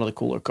thought that was one of the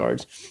cooler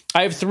cards.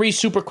 I have 3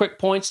 super quick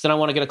points. Then I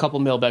want to get a couple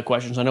mailbag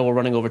questions. I know we're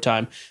running over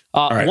time.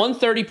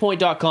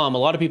 130point.com. A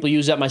lot of people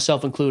use that,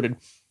 myself included.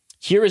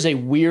 Here is a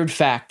weird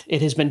fact.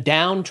 It has been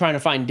down trying to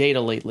find data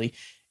lately.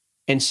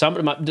 And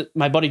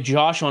my buddy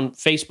Josh on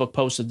Facebook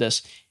posted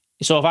this.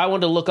 So if I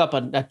wanted to look up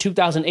a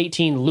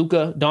 2018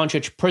 Luka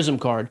Doncic Prism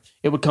card,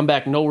 it would come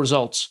back no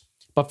results.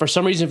 But for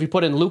some reason, if you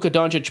put in Luka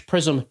Doncic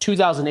Prism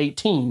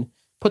 2018,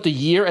 put the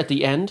year at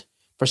the end,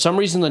 for some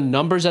reason the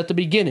numbers at the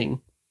beginning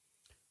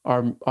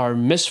are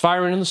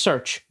misfiring in the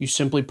search. You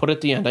simply put it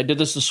at the end. I did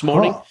this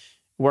morning.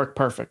 Worked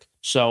perfect.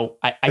 So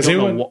I don't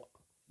know what.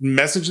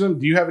 Message them.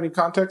 Do you have any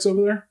contacts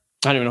over there?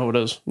 I don't even know who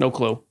it is. No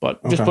clue.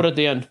 But just put it at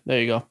the end. There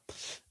you go.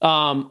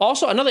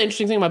 Also, another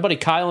interesting thing, my buddy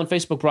Kyle on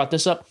Facebook brought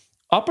this up.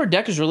 Upper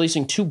Deck is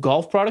releasing 2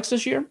 golf products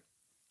this year.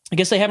 I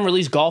guess they haven't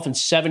released golf in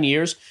 7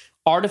 years.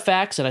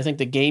 Artifacts and I think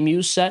the Game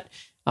Use set.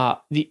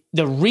 The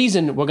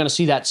reason we're going to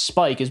see that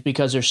spike is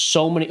because there's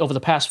so many, over the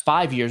past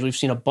 5 years, we've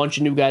seen a bunch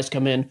of new guys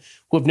come in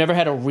who have never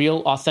had a real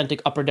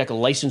authentic Upper Deck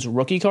licensed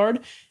rookie card.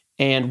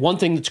 And one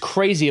thing that's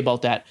crazy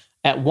about that,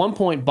 at one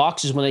point,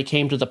 boxes, when they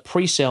came to the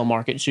pre-sale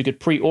market, so you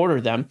could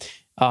pre-order them,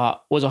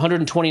 was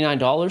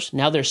 $129.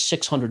 Now they're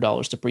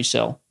 $600 to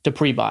pre-sale, to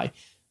pre-buy.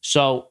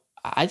 So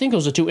I think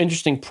those are 2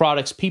 interesting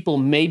products people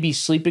may be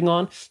sleeping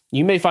on.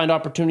 You may find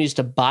opportunities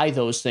to buy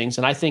those things.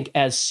 And I think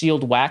as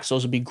sealed wax,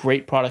 those would be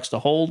great products to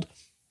hold.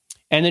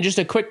 And then just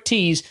a quick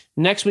tease.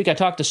 Next week, I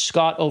talked to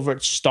Scott over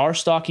at Star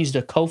Stock. He's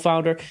the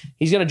co-founder.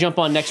 He's going to jump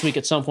on next week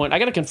at some point. I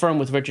got to confirm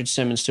with Richard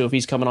Simmons, too, if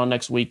he's coming on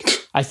next week.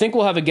 I think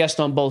we'll have a guest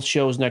on both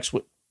shows next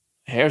week.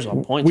 Here's a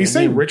point. We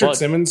say Richard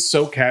Simmons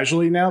so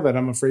casually now that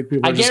I'm afraid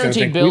people are just going to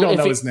think we don't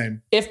know his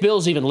name. If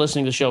Bill's even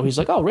listening to the show, he's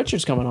like, oh,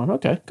 Richard's coming on.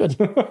 Okay, good.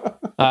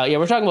 Yeah,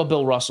 we're talking about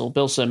Bill Russell,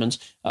 Bill Simmons.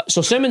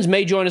 So Simmons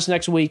may join us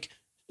next week.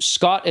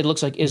 Scott, it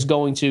looks like, is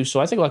going to. So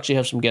I think we'll actually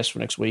have some guests for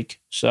next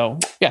week. So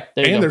yeah,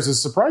 there you go. And there's a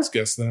surprise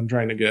guest that I'm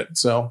trying to get.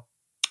 So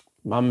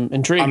I'm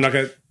intrigued. I'm not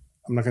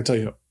gonna tell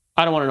you.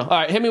 I don't want to know. All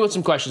right, hit me with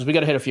some questions. We got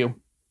to hit a few.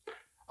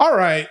 All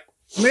right,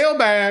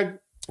 mailbag.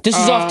 This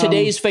is off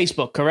today's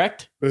Facebook,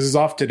 correct? This is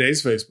off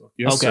today's Facebook.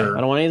 Yes, okay. sir. I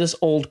don't want any of this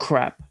old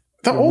crap.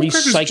 The old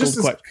crap is just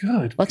as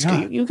good. Let's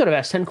go. You could have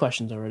asked 10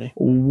 questions already.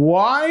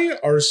 Why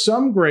are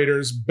some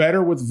graders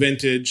better with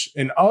vintage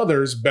and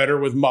others better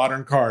with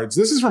modern cards?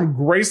 This is from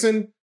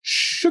Grayson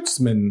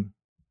Schutzman.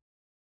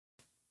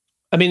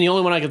 I mean, the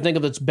only one I can think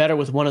of that's better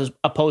with one as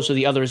opposed to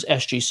the other is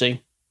SGC.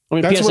 I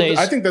mean,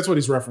 I think that's what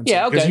he's referencing.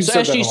 Yeah, okay. So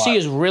SGC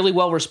is really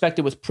well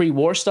respected with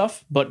pre-war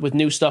stuff, but with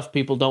new stuff,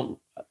 people don't.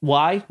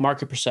 Why?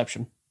 Market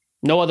perception.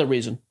 No other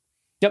reason.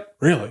 Yep.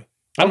 Really?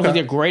 I don't think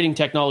their grading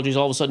technology is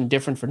all of a sudden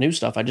different for new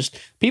stuff.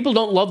 People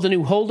don't love the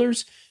new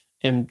holders,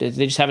 and they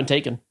just haven't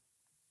taken.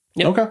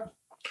 Yep. Okay.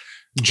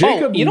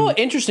 Jacob, you know what?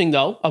 Interesting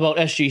though about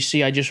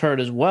SGC, I just heard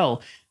as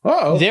well.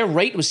 Their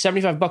rate was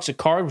 $75 a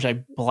card, which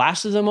I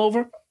blasted them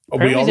over.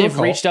 Apparently, they've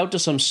reached out to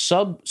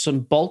some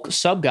bulk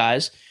sub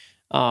guys,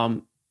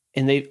 and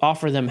they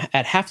offer them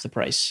at half the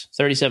price,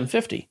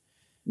 $37.50.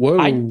 Whoa!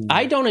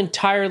 I don't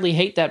entirely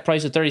hate that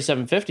price at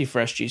 $37.50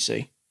 for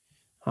SGC.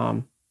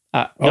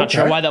 Not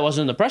sure why that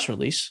wasn't in the press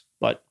release,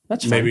 but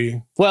that's fine.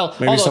 Maybe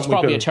although it's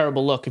probably a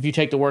terrible look. If you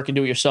take the work and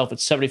do it yourself,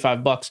 it's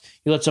 $75.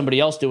 You let somebody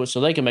else do it so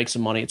they can make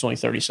some money. It's only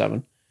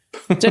 $37.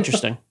 It's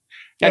interesting.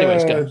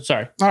 Anyways, go.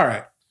 Sorry. All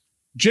right.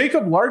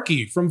 Jacob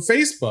Larkey from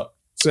Facebook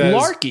says...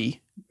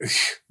 Larkey?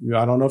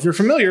 I don't know if you're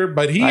familiar,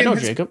 but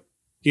Jacob.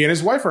 He and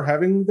his wife are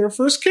having their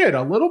first kid,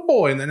 a little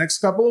boy, in the next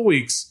couple of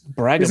weeks.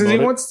 He says he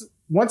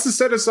wants to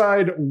set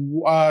aside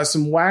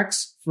some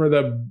wax for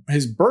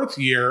his birth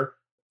year.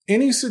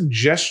 Any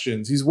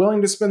suggestions? He's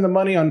willing to spend the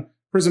money on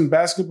Prism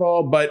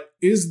basketball, but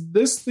is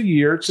this the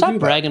year to Stop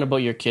bragging about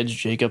your kids,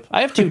 Jacob.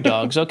 I have 2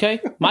 dogs, okay?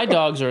 My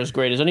dogs are as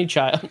great as any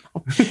child.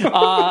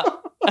 I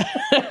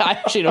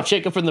actually know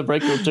Jacob from the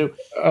break room, too.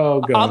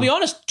 Oh, God. I'll be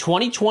honest,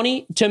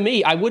 2020, to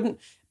me, I wouldn't...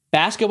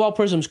 Basketball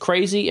Prism's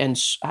crazy, and,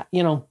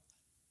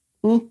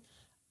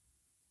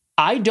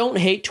 I don't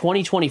hate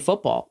 2020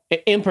 football.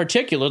 In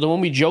particular, the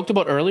one we joked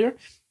about earlier,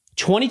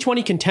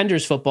 2020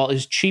 Contenders football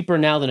is cheaper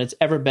now than it's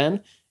ever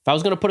been. If I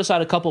was going to put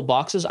aside a couple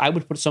boxes, I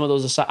would put some of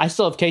those aside. I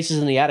still have cases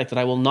in the attic that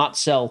I will not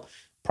sell,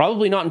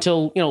 probably not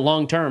until,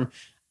 long term.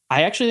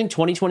 I actually think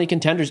 2020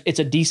 Contenders, it's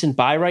a decent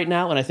buy right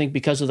now, and I think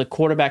because of the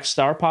quarterback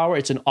star power,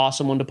 it's an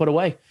awesome one to put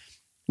away.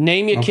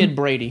 Name your kid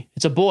Brady.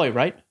 It's a boy,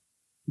 right?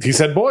 He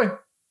said boy.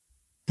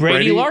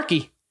 Brady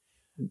Larkey.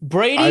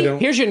 Brady,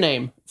 here's your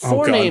name.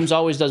 4 names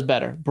always does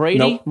better.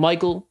 Brady,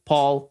 Michael,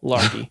 Paul,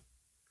 Larkey.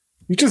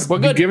 You just be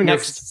giving your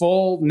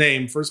full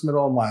name, first,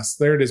 middle, and last.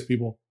 There it is,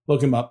 people.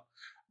 Look him up.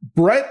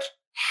 Brett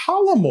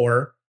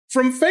Hollamore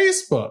from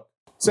Facebook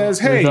says,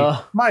 hey,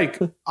 Mike,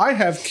 I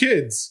have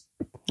kids.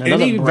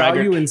 Any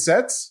value in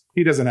sets?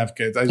 He doesn't have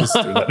kids. I just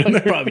threw that in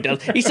there. He probably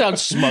does. He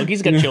sounds smug.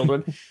 He's got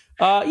children.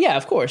 Yeah,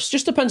 of course.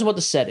 Just depends on what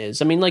the set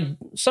is. I mean, like,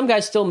 some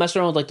guys still mess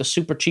around with like the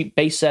super cheap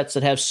base sets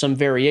that have some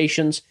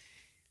variations.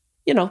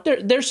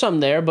 There's some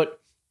there,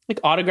 but like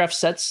autograph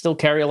sets still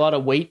carry a lot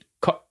of weight.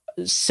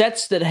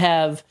 Sets that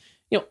have,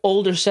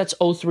 older sets,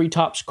 03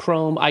 Topps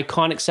Chrome,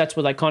 iconic sets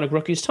with iconic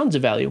rookies, tons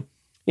of value.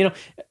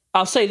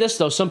 I'll say this,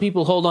 though. Some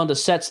people hold on to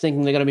sets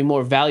thinking they're going to be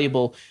more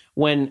valuable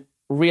when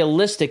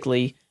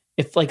realistically,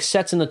 if like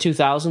sets in the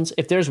 2000s,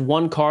 if there's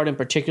one card in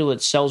particular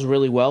that sells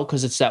really well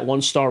because it's that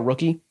 1-star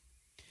rookie,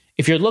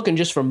 if you're looking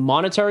just for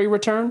monetary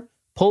return,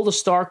 pull the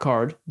star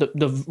card,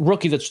 the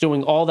rookie that's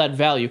doing all that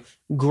value,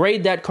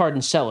 grade that card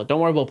and sell it. Don't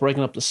worry about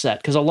breaking up the set,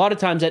 because a lot of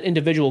times that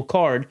individual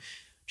card,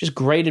 just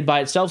graded by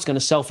itself, is going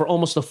to sell for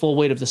almost the full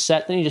weight of the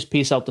set. Then you just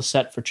piece out the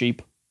set for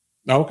cheap.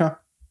 Okay.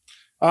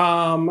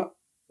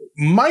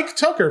 Mike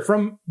Tucker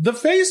from the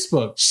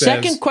Facebook says,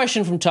 second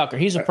question from Tucker.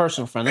 He's a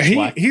personal friend. That's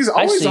why. He's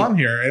always on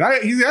here,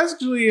 and he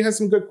actually has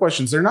some good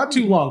questions. They're not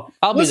too long.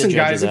 Listen,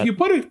 guys, if you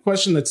put a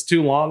question that's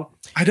too long,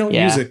 I don't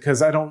use it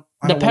because I don't.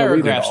 The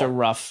paragraphs are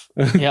rough.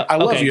 Yeah, I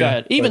love you. Go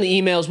ahead. Even the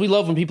emails, we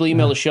love when people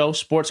email the show.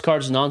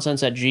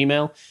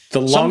 sportscardsnonsense@gmail. The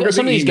longer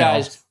some of these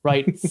guys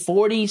write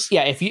 40.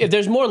 Yeah, if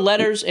there's more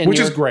letters and which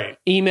is great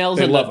emails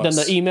than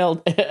the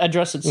email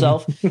address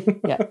itself.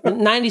 Yeah,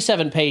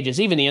 97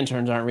 pages. Even the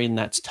interns aren't reading.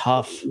 That's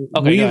tough.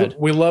 Okay, go ahead.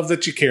 We love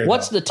that you care.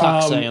 What's the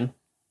Tuck saying?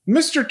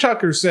 Mr.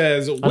 Tucker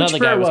says, which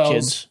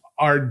parallels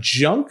are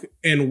junk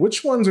and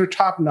which ones are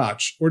top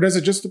notch, or does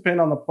it just depend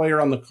on the player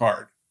on the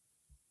card?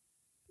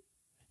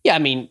 Yeah, I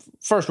mean,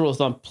 first rule of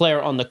thumb,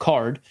 player on the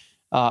card.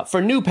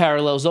 For new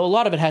parallels, though, a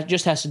lot of it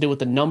just has to do with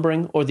the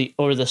numbering or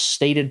the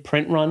stated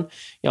print run.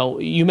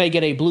 You may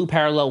get a blue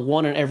parallel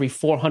 1 in every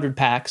 400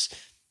 packs,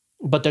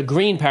 but the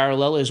green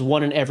parallel is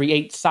 1 in every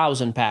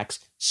 8,000 packs.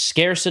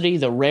 Scarcity,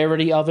 the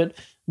rarity of it.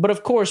 But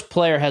of course,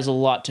 player has a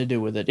lot to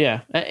do with it.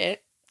 Yeah,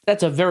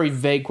 that's a very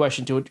vague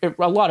question to it.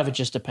 A lot of it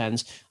just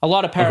depends. A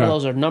lot of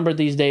parallels are numbered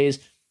these days.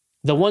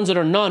 The ones that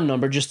are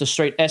non-numbered, just the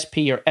straight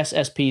SP or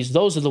SSPs,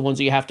 those are the ones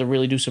that you have to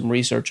really do some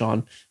research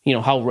on.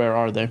 How rare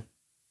are they?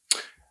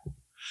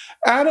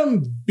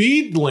 Adam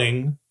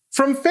Beedling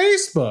from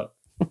Facebook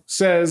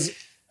says,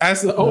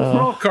 as the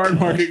overall card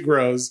market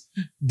grows,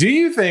 do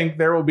you think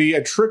there will be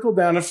a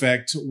trickle-down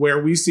effect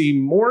where we see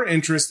more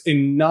interest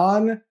in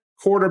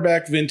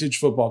non-quarterback vintage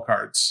football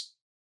cards,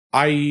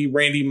 i.e.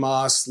 Randy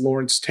Moss,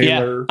 Lawrence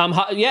Taylor?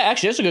 Yeah,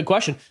 actually, that's a good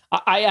question.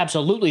 I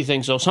absolutely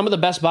think so. Some of the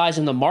best buys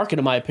in the market,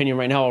 in my opinion,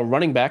 right now are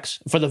running backs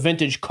for the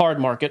vintage card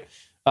market.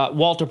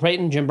 Walter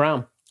Payton, Jim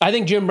Brown. I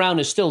think Jim Brown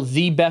is still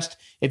the best.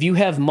 If you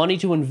have money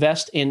to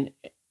invest in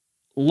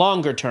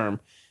longer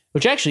term,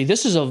 which actually,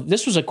 this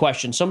was a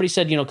question. Somebody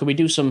said, could we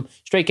do some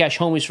straight cash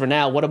homies for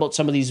now? What about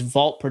some of these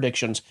vault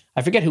predictions?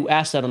 I forget who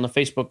asked that on the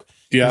Facebook.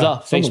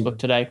 Facebook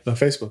today. The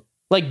Facebook.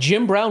 Like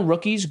Jim Brown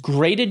rookies,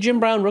 graded Jim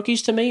Brown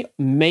rookies to me,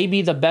 may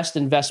be the best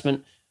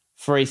investment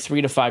for a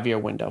 3 to 5 year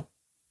window.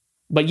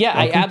 But yeah,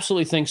 okay. I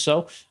absolutely think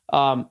so.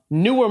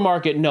 Newer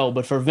market, no.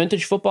 But for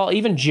vintage football,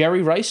 even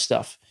Jerry Rice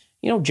stuff,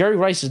 Jerry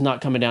Rice is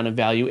not coming down in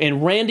value.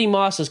 And Randy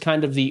Moss is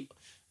kind of the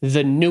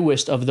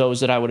newest of those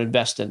that I would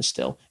invest in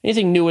still.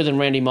 Anything newer than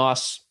Randy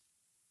Moss,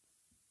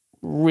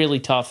 really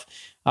tough.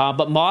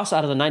 But Moss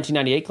out of the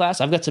 1998 class,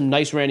 I've got some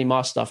nice Randy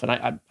Moss stuff, and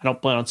I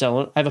don't plan on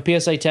selling it. I have a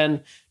PSA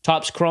 10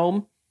 Topps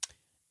Chrome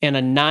and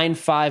a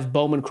 9.5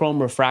 Bowman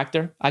Chrome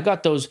Refractor. I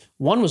got those.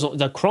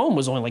 The Chrome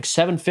was only like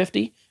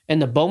 $750,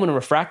 and the Bowman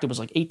Refractor was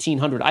like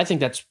 $1,800. I think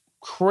that's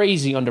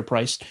crazy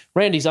underpriced.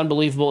 Randy's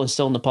unbelievable and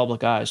still in the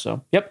public eye.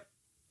 So, yep.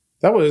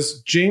 That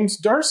was James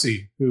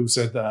Darcy who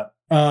said that.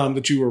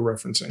 That you were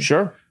referencing.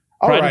 Sure.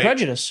 Pride and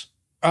Prejudice.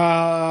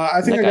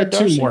 I think I got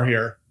two more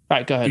here. All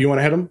right, go ahead. You want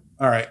to hit them?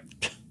 All right.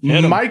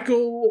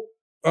 Michael.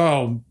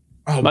 Michael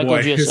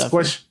boy. His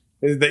question,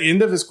 the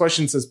end of his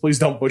question says, please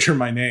don't butcher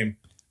my name.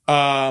 He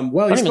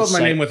spelled my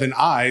name with an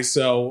I,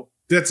 so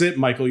that's it,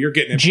 Michael. You're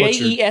getting it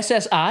butchered.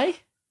 Jessi?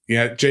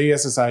 Yeah,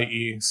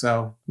 Jessie.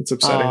 So it's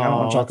upsetting. I don't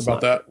want to talk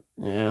about that.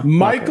 Yeah.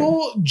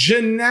 Michael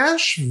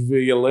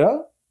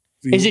Janashvili.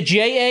 Is it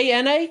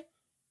Jana?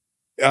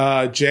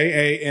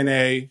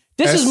 Jana.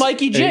 This is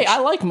Mikey J. I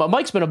like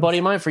Mike's been a buddy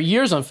of mine for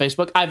years on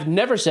Facebook. I've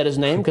never said his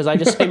name because I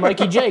just say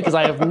Mikey J because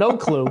I have no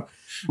clue.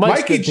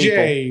 Mikey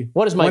J.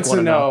 What does Mike wants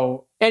to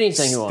know?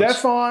 Anything he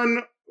wants.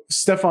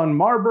 Stephon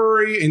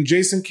Marbury and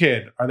Jason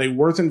Kidd, are they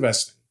worth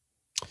investing?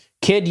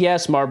 Kidd,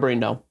 yes. Marbury,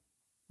 no.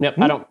 Yep,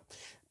 I don't.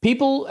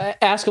 People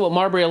ask about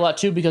Marbury a lot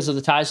too because of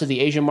the ties to the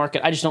Asian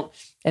market. I just don't.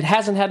 It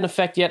hasn't had an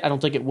effect yet. I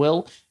don't think it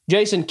will.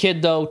 Jason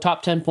Kidd, though,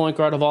 top 10 point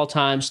guard of all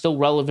time, still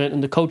relevant in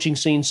the coaching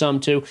scene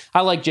some too.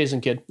 I like Jason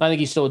Kidd. I think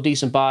he's still a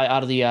decent buy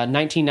out of the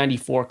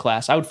 1994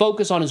 class. I would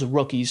focus on his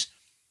rookies.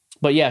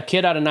 But yeah,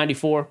 Kidd out of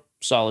 94,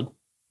 solid.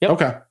 Yep.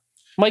 Okay.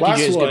 Mikey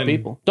J is good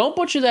people. Don't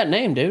butcher that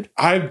name, dude.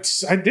 I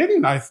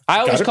didn't. I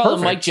always call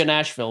him Mike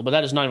Janashville, but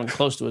that is not even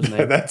close to his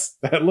name.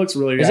 That looks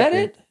really Is that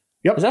it?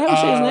 Yep. Is that how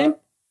you say his name?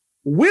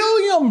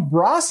 William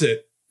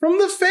Brossett from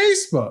the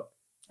Facebook.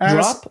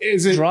 Drop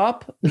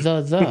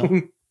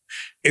the.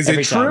 Is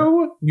it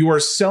true you are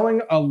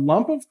selling a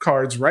lump of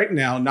cards right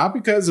now, not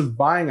because of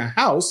buying a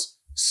house,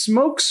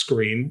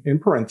 smokescreen in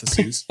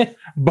parentheses,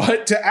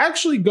 but to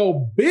actually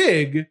go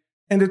big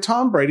into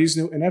Tom Brady's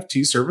new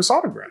NFT service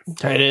autograph?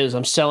 It is.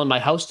 I'm selling my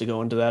house to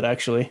go into that,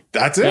 actually.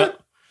 That's it?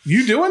 Yep.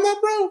 You doing that,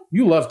 bro?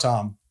 You love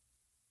Tom.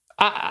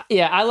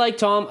 I like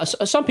Tom.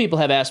 Some people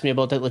have asked me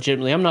about that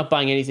legitimately. I'm not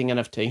buying anything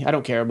NFT. I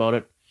don't care about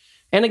it.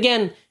 And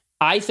again,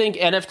 I think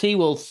NFT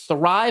will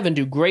thrive and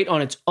do great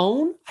on its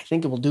own. I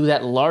think it will do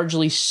that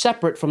largely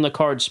separate from the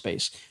card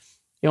space.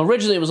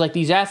 Originally it was like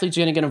these athletes are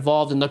going to get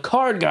involved and the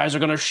card guys are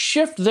going to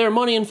shift their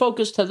money and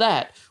focus to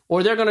that,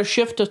 or they're going to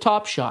shift to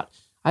Top Shot.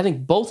 I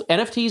think both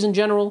NFTs in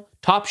general,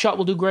 Top Shot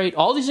will do great.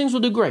 All these things will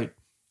do great.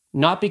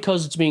 Not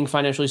because it's being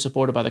financially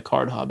supported by the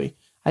card hobby.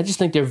 I just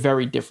think they're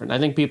very different. I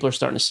think people are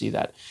starting to see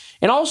that.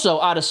 And also,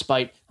 out of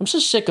spite, I'm so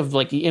sick of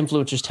like the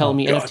influencers telling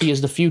me NFT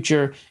is the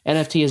future,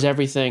 NFT is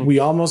everything. We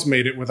almost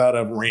made it without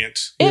a rant.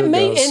 It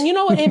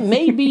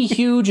may be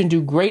huge and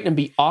do great and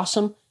be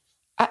awesome.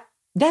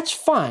 That's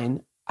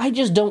fine. I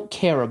just don't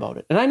care about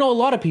it. And I know a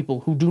lot of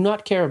people who do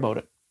not care about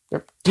it. There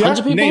are tons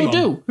of people who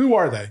do. Who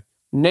are they?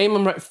 Name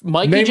them.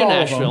 Mikey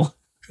Janashville.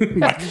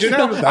 Mikey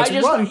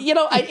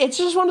Janashville. It's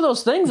just one of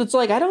those things. It's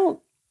like,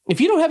 if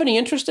you don't have any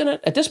interest in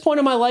it, at this point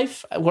in my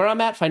life, where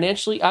I'm at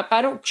financially,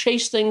 I don't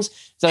chase things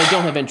that I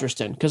don't have interest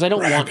in because I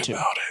don't want to.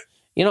 About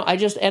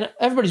it. And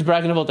everybody's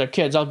bragging about their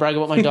kids. I'll brag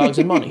about my dogs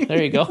and money.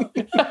 There you go.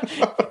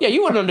 Yeah,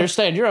 you wouldn't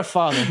understand. You're a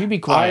father. You be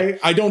quiet.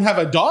 I don't have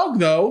a dog,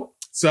 though.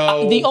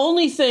 So the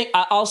only thing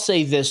I'll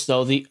say this,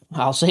 though,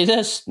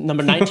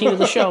 number 19 of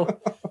the show.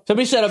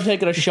 Somebody said I'm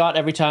taking a shot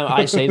every time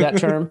I say that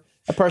term.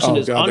 A person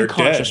is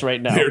unconscious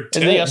right now. And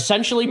the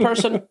essentially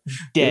person,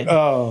 dead.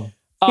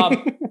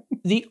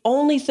 The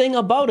only thing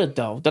about it,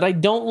 though, that I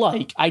don't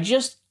like, I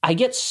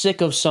get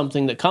sick of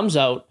something that comes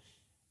out.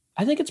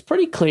 I think it's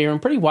pretty clear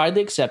and pretty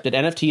widely accepted.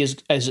 NFT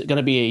is going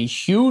to be a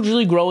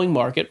hugely growing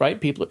market, right?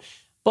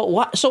 But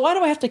why do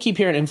I have to keep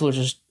hearing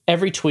influencers,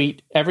 every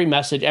tweet, every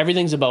message,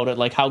 everything's about it,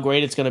 like how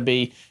great it's going to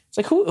be? It's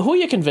like, who are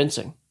you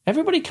convincing?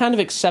 Everybody kind of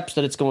accepts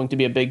that it's going to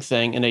be a big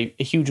thing in a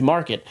huge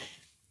market.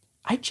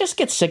 I just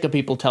get sick of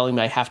people telling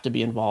me I have to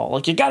be involved.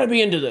 Like, you got to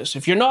be into this.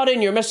 If you're not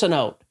in, you're missing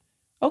out.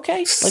 okay.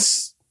 Like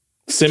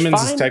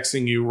Simmons is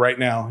texting you right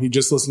now. He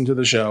just listened to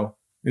the show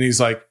and he's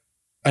like,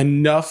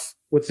 enough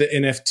with the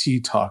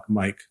NFT talk,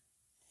 Mike.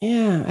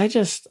 Yeah,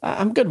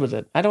 I'm good with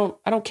it. I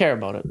don't care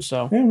about it.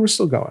 So yeah, we're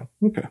still going.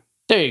 Okay.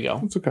 There you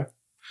go. It's okay.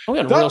 I'm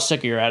getting real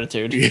sick of your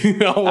attitude. You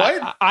know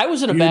what? I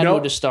was in a bad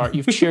mood to start.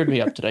 You've cheered me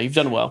up today. You've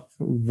done well.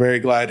 I'm very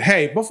glad.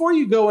 Hey, before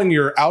you go in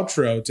your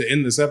outro to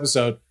end this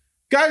episode,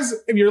 guys,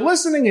 if you're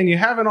listening and you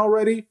haven't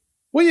already,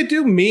 will you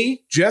do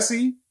me,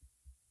 Jesse,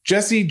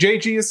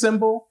 JG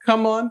Assemble?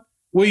 Come on.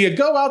 Will you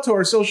go out to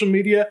our social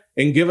media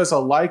and give us a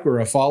like or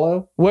a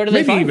follow? Where do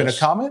they find Maybe even us? a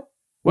comment?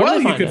 Well,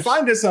 you can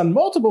find us on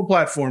multiple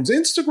platforms,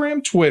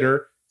 Instagram,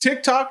 Twitter,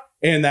 TikTok,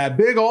 and that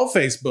big old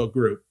Facebook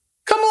group.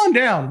 Come on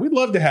down. We'd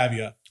love to have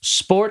you.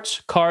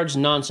 Sports, cards,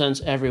 nonsense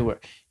everywhere.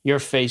 Your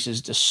face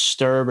is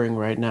disturbing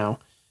right now.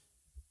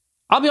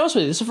 I'll be honest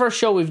with you. This is the first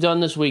show we've done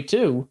this week,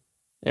 too.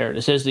 There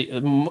it is,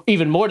 the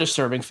even more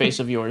disturbing face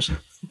of yours.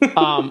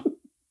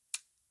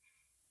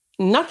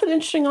 Nothing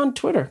interesting on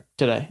Twitter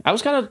today. I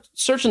was kind of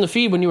searching the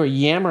feed when you were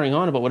yammering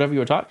on about whatever you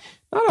were talking.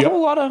 Not a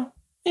whole lot of,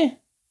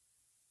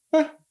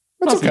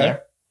 That's okay.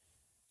 There.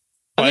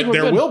 But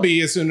there will be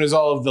as soon as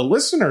all of the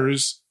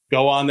listeners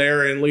go on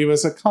there and leave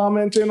us a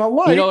comment and a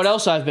like. You know what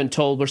else I've been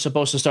told we're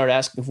supposed to start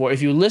asking for?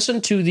 If you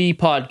listen to the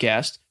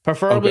podcast,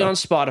 preferably on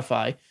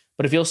Spotify,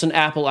 but if you listen to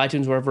Apple,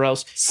 iTunes, wherever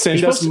else,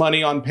 send us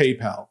money on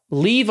PayPal.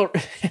 Leave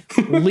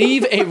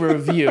a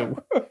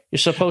review. You're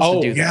supposed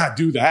to do that. Yeah,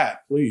 do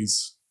that,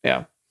 please.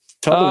 Yeah.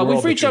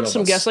 We've reached out to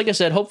some guests, like I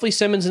said. Hopefully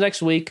Simmons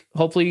next week.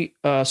 Hopefully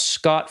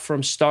Scott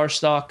from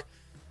Starstock.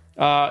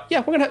 We're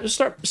going to have to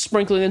start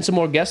sprinkling in some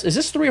more guests. Is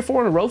this 3 or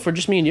 4 in a row for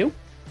just me and you?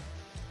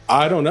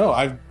 I don't know.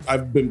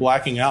 I've been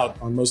blacking out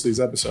on most of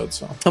these episodes.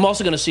 So I'm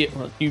also going to see it.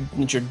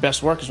 It's your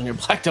best work is when you're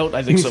blacked out,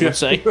 I think some would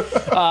say.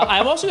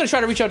 I'm also going to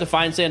try to reach out to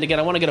Feinsand again.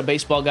 I want to get a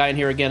baseball guy in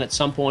here again at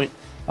some point.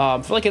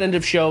 For like an end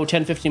of show,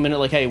 10, 15 minute,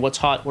 like, hey, what's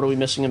hot? What are we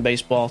missing in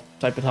baseball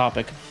type of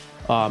topic.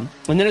 And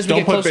then as we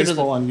get closer to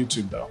baseball on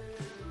YouTube, though.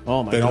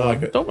 Oh my God. They don't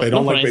like it. They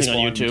don't like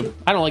anything on YouTube.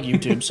 I don't like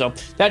YouTube. So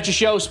that's your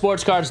show,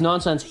 Sports Cards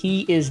Nonsense.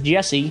 He is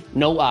Jesse,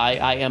 no I.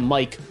 I am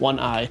Mike, one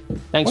eye.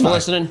 Thanks for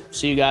listening.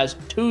 See you guys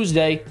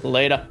Tuesday.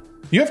 Later.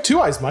 You have 2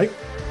 eyes, Mike.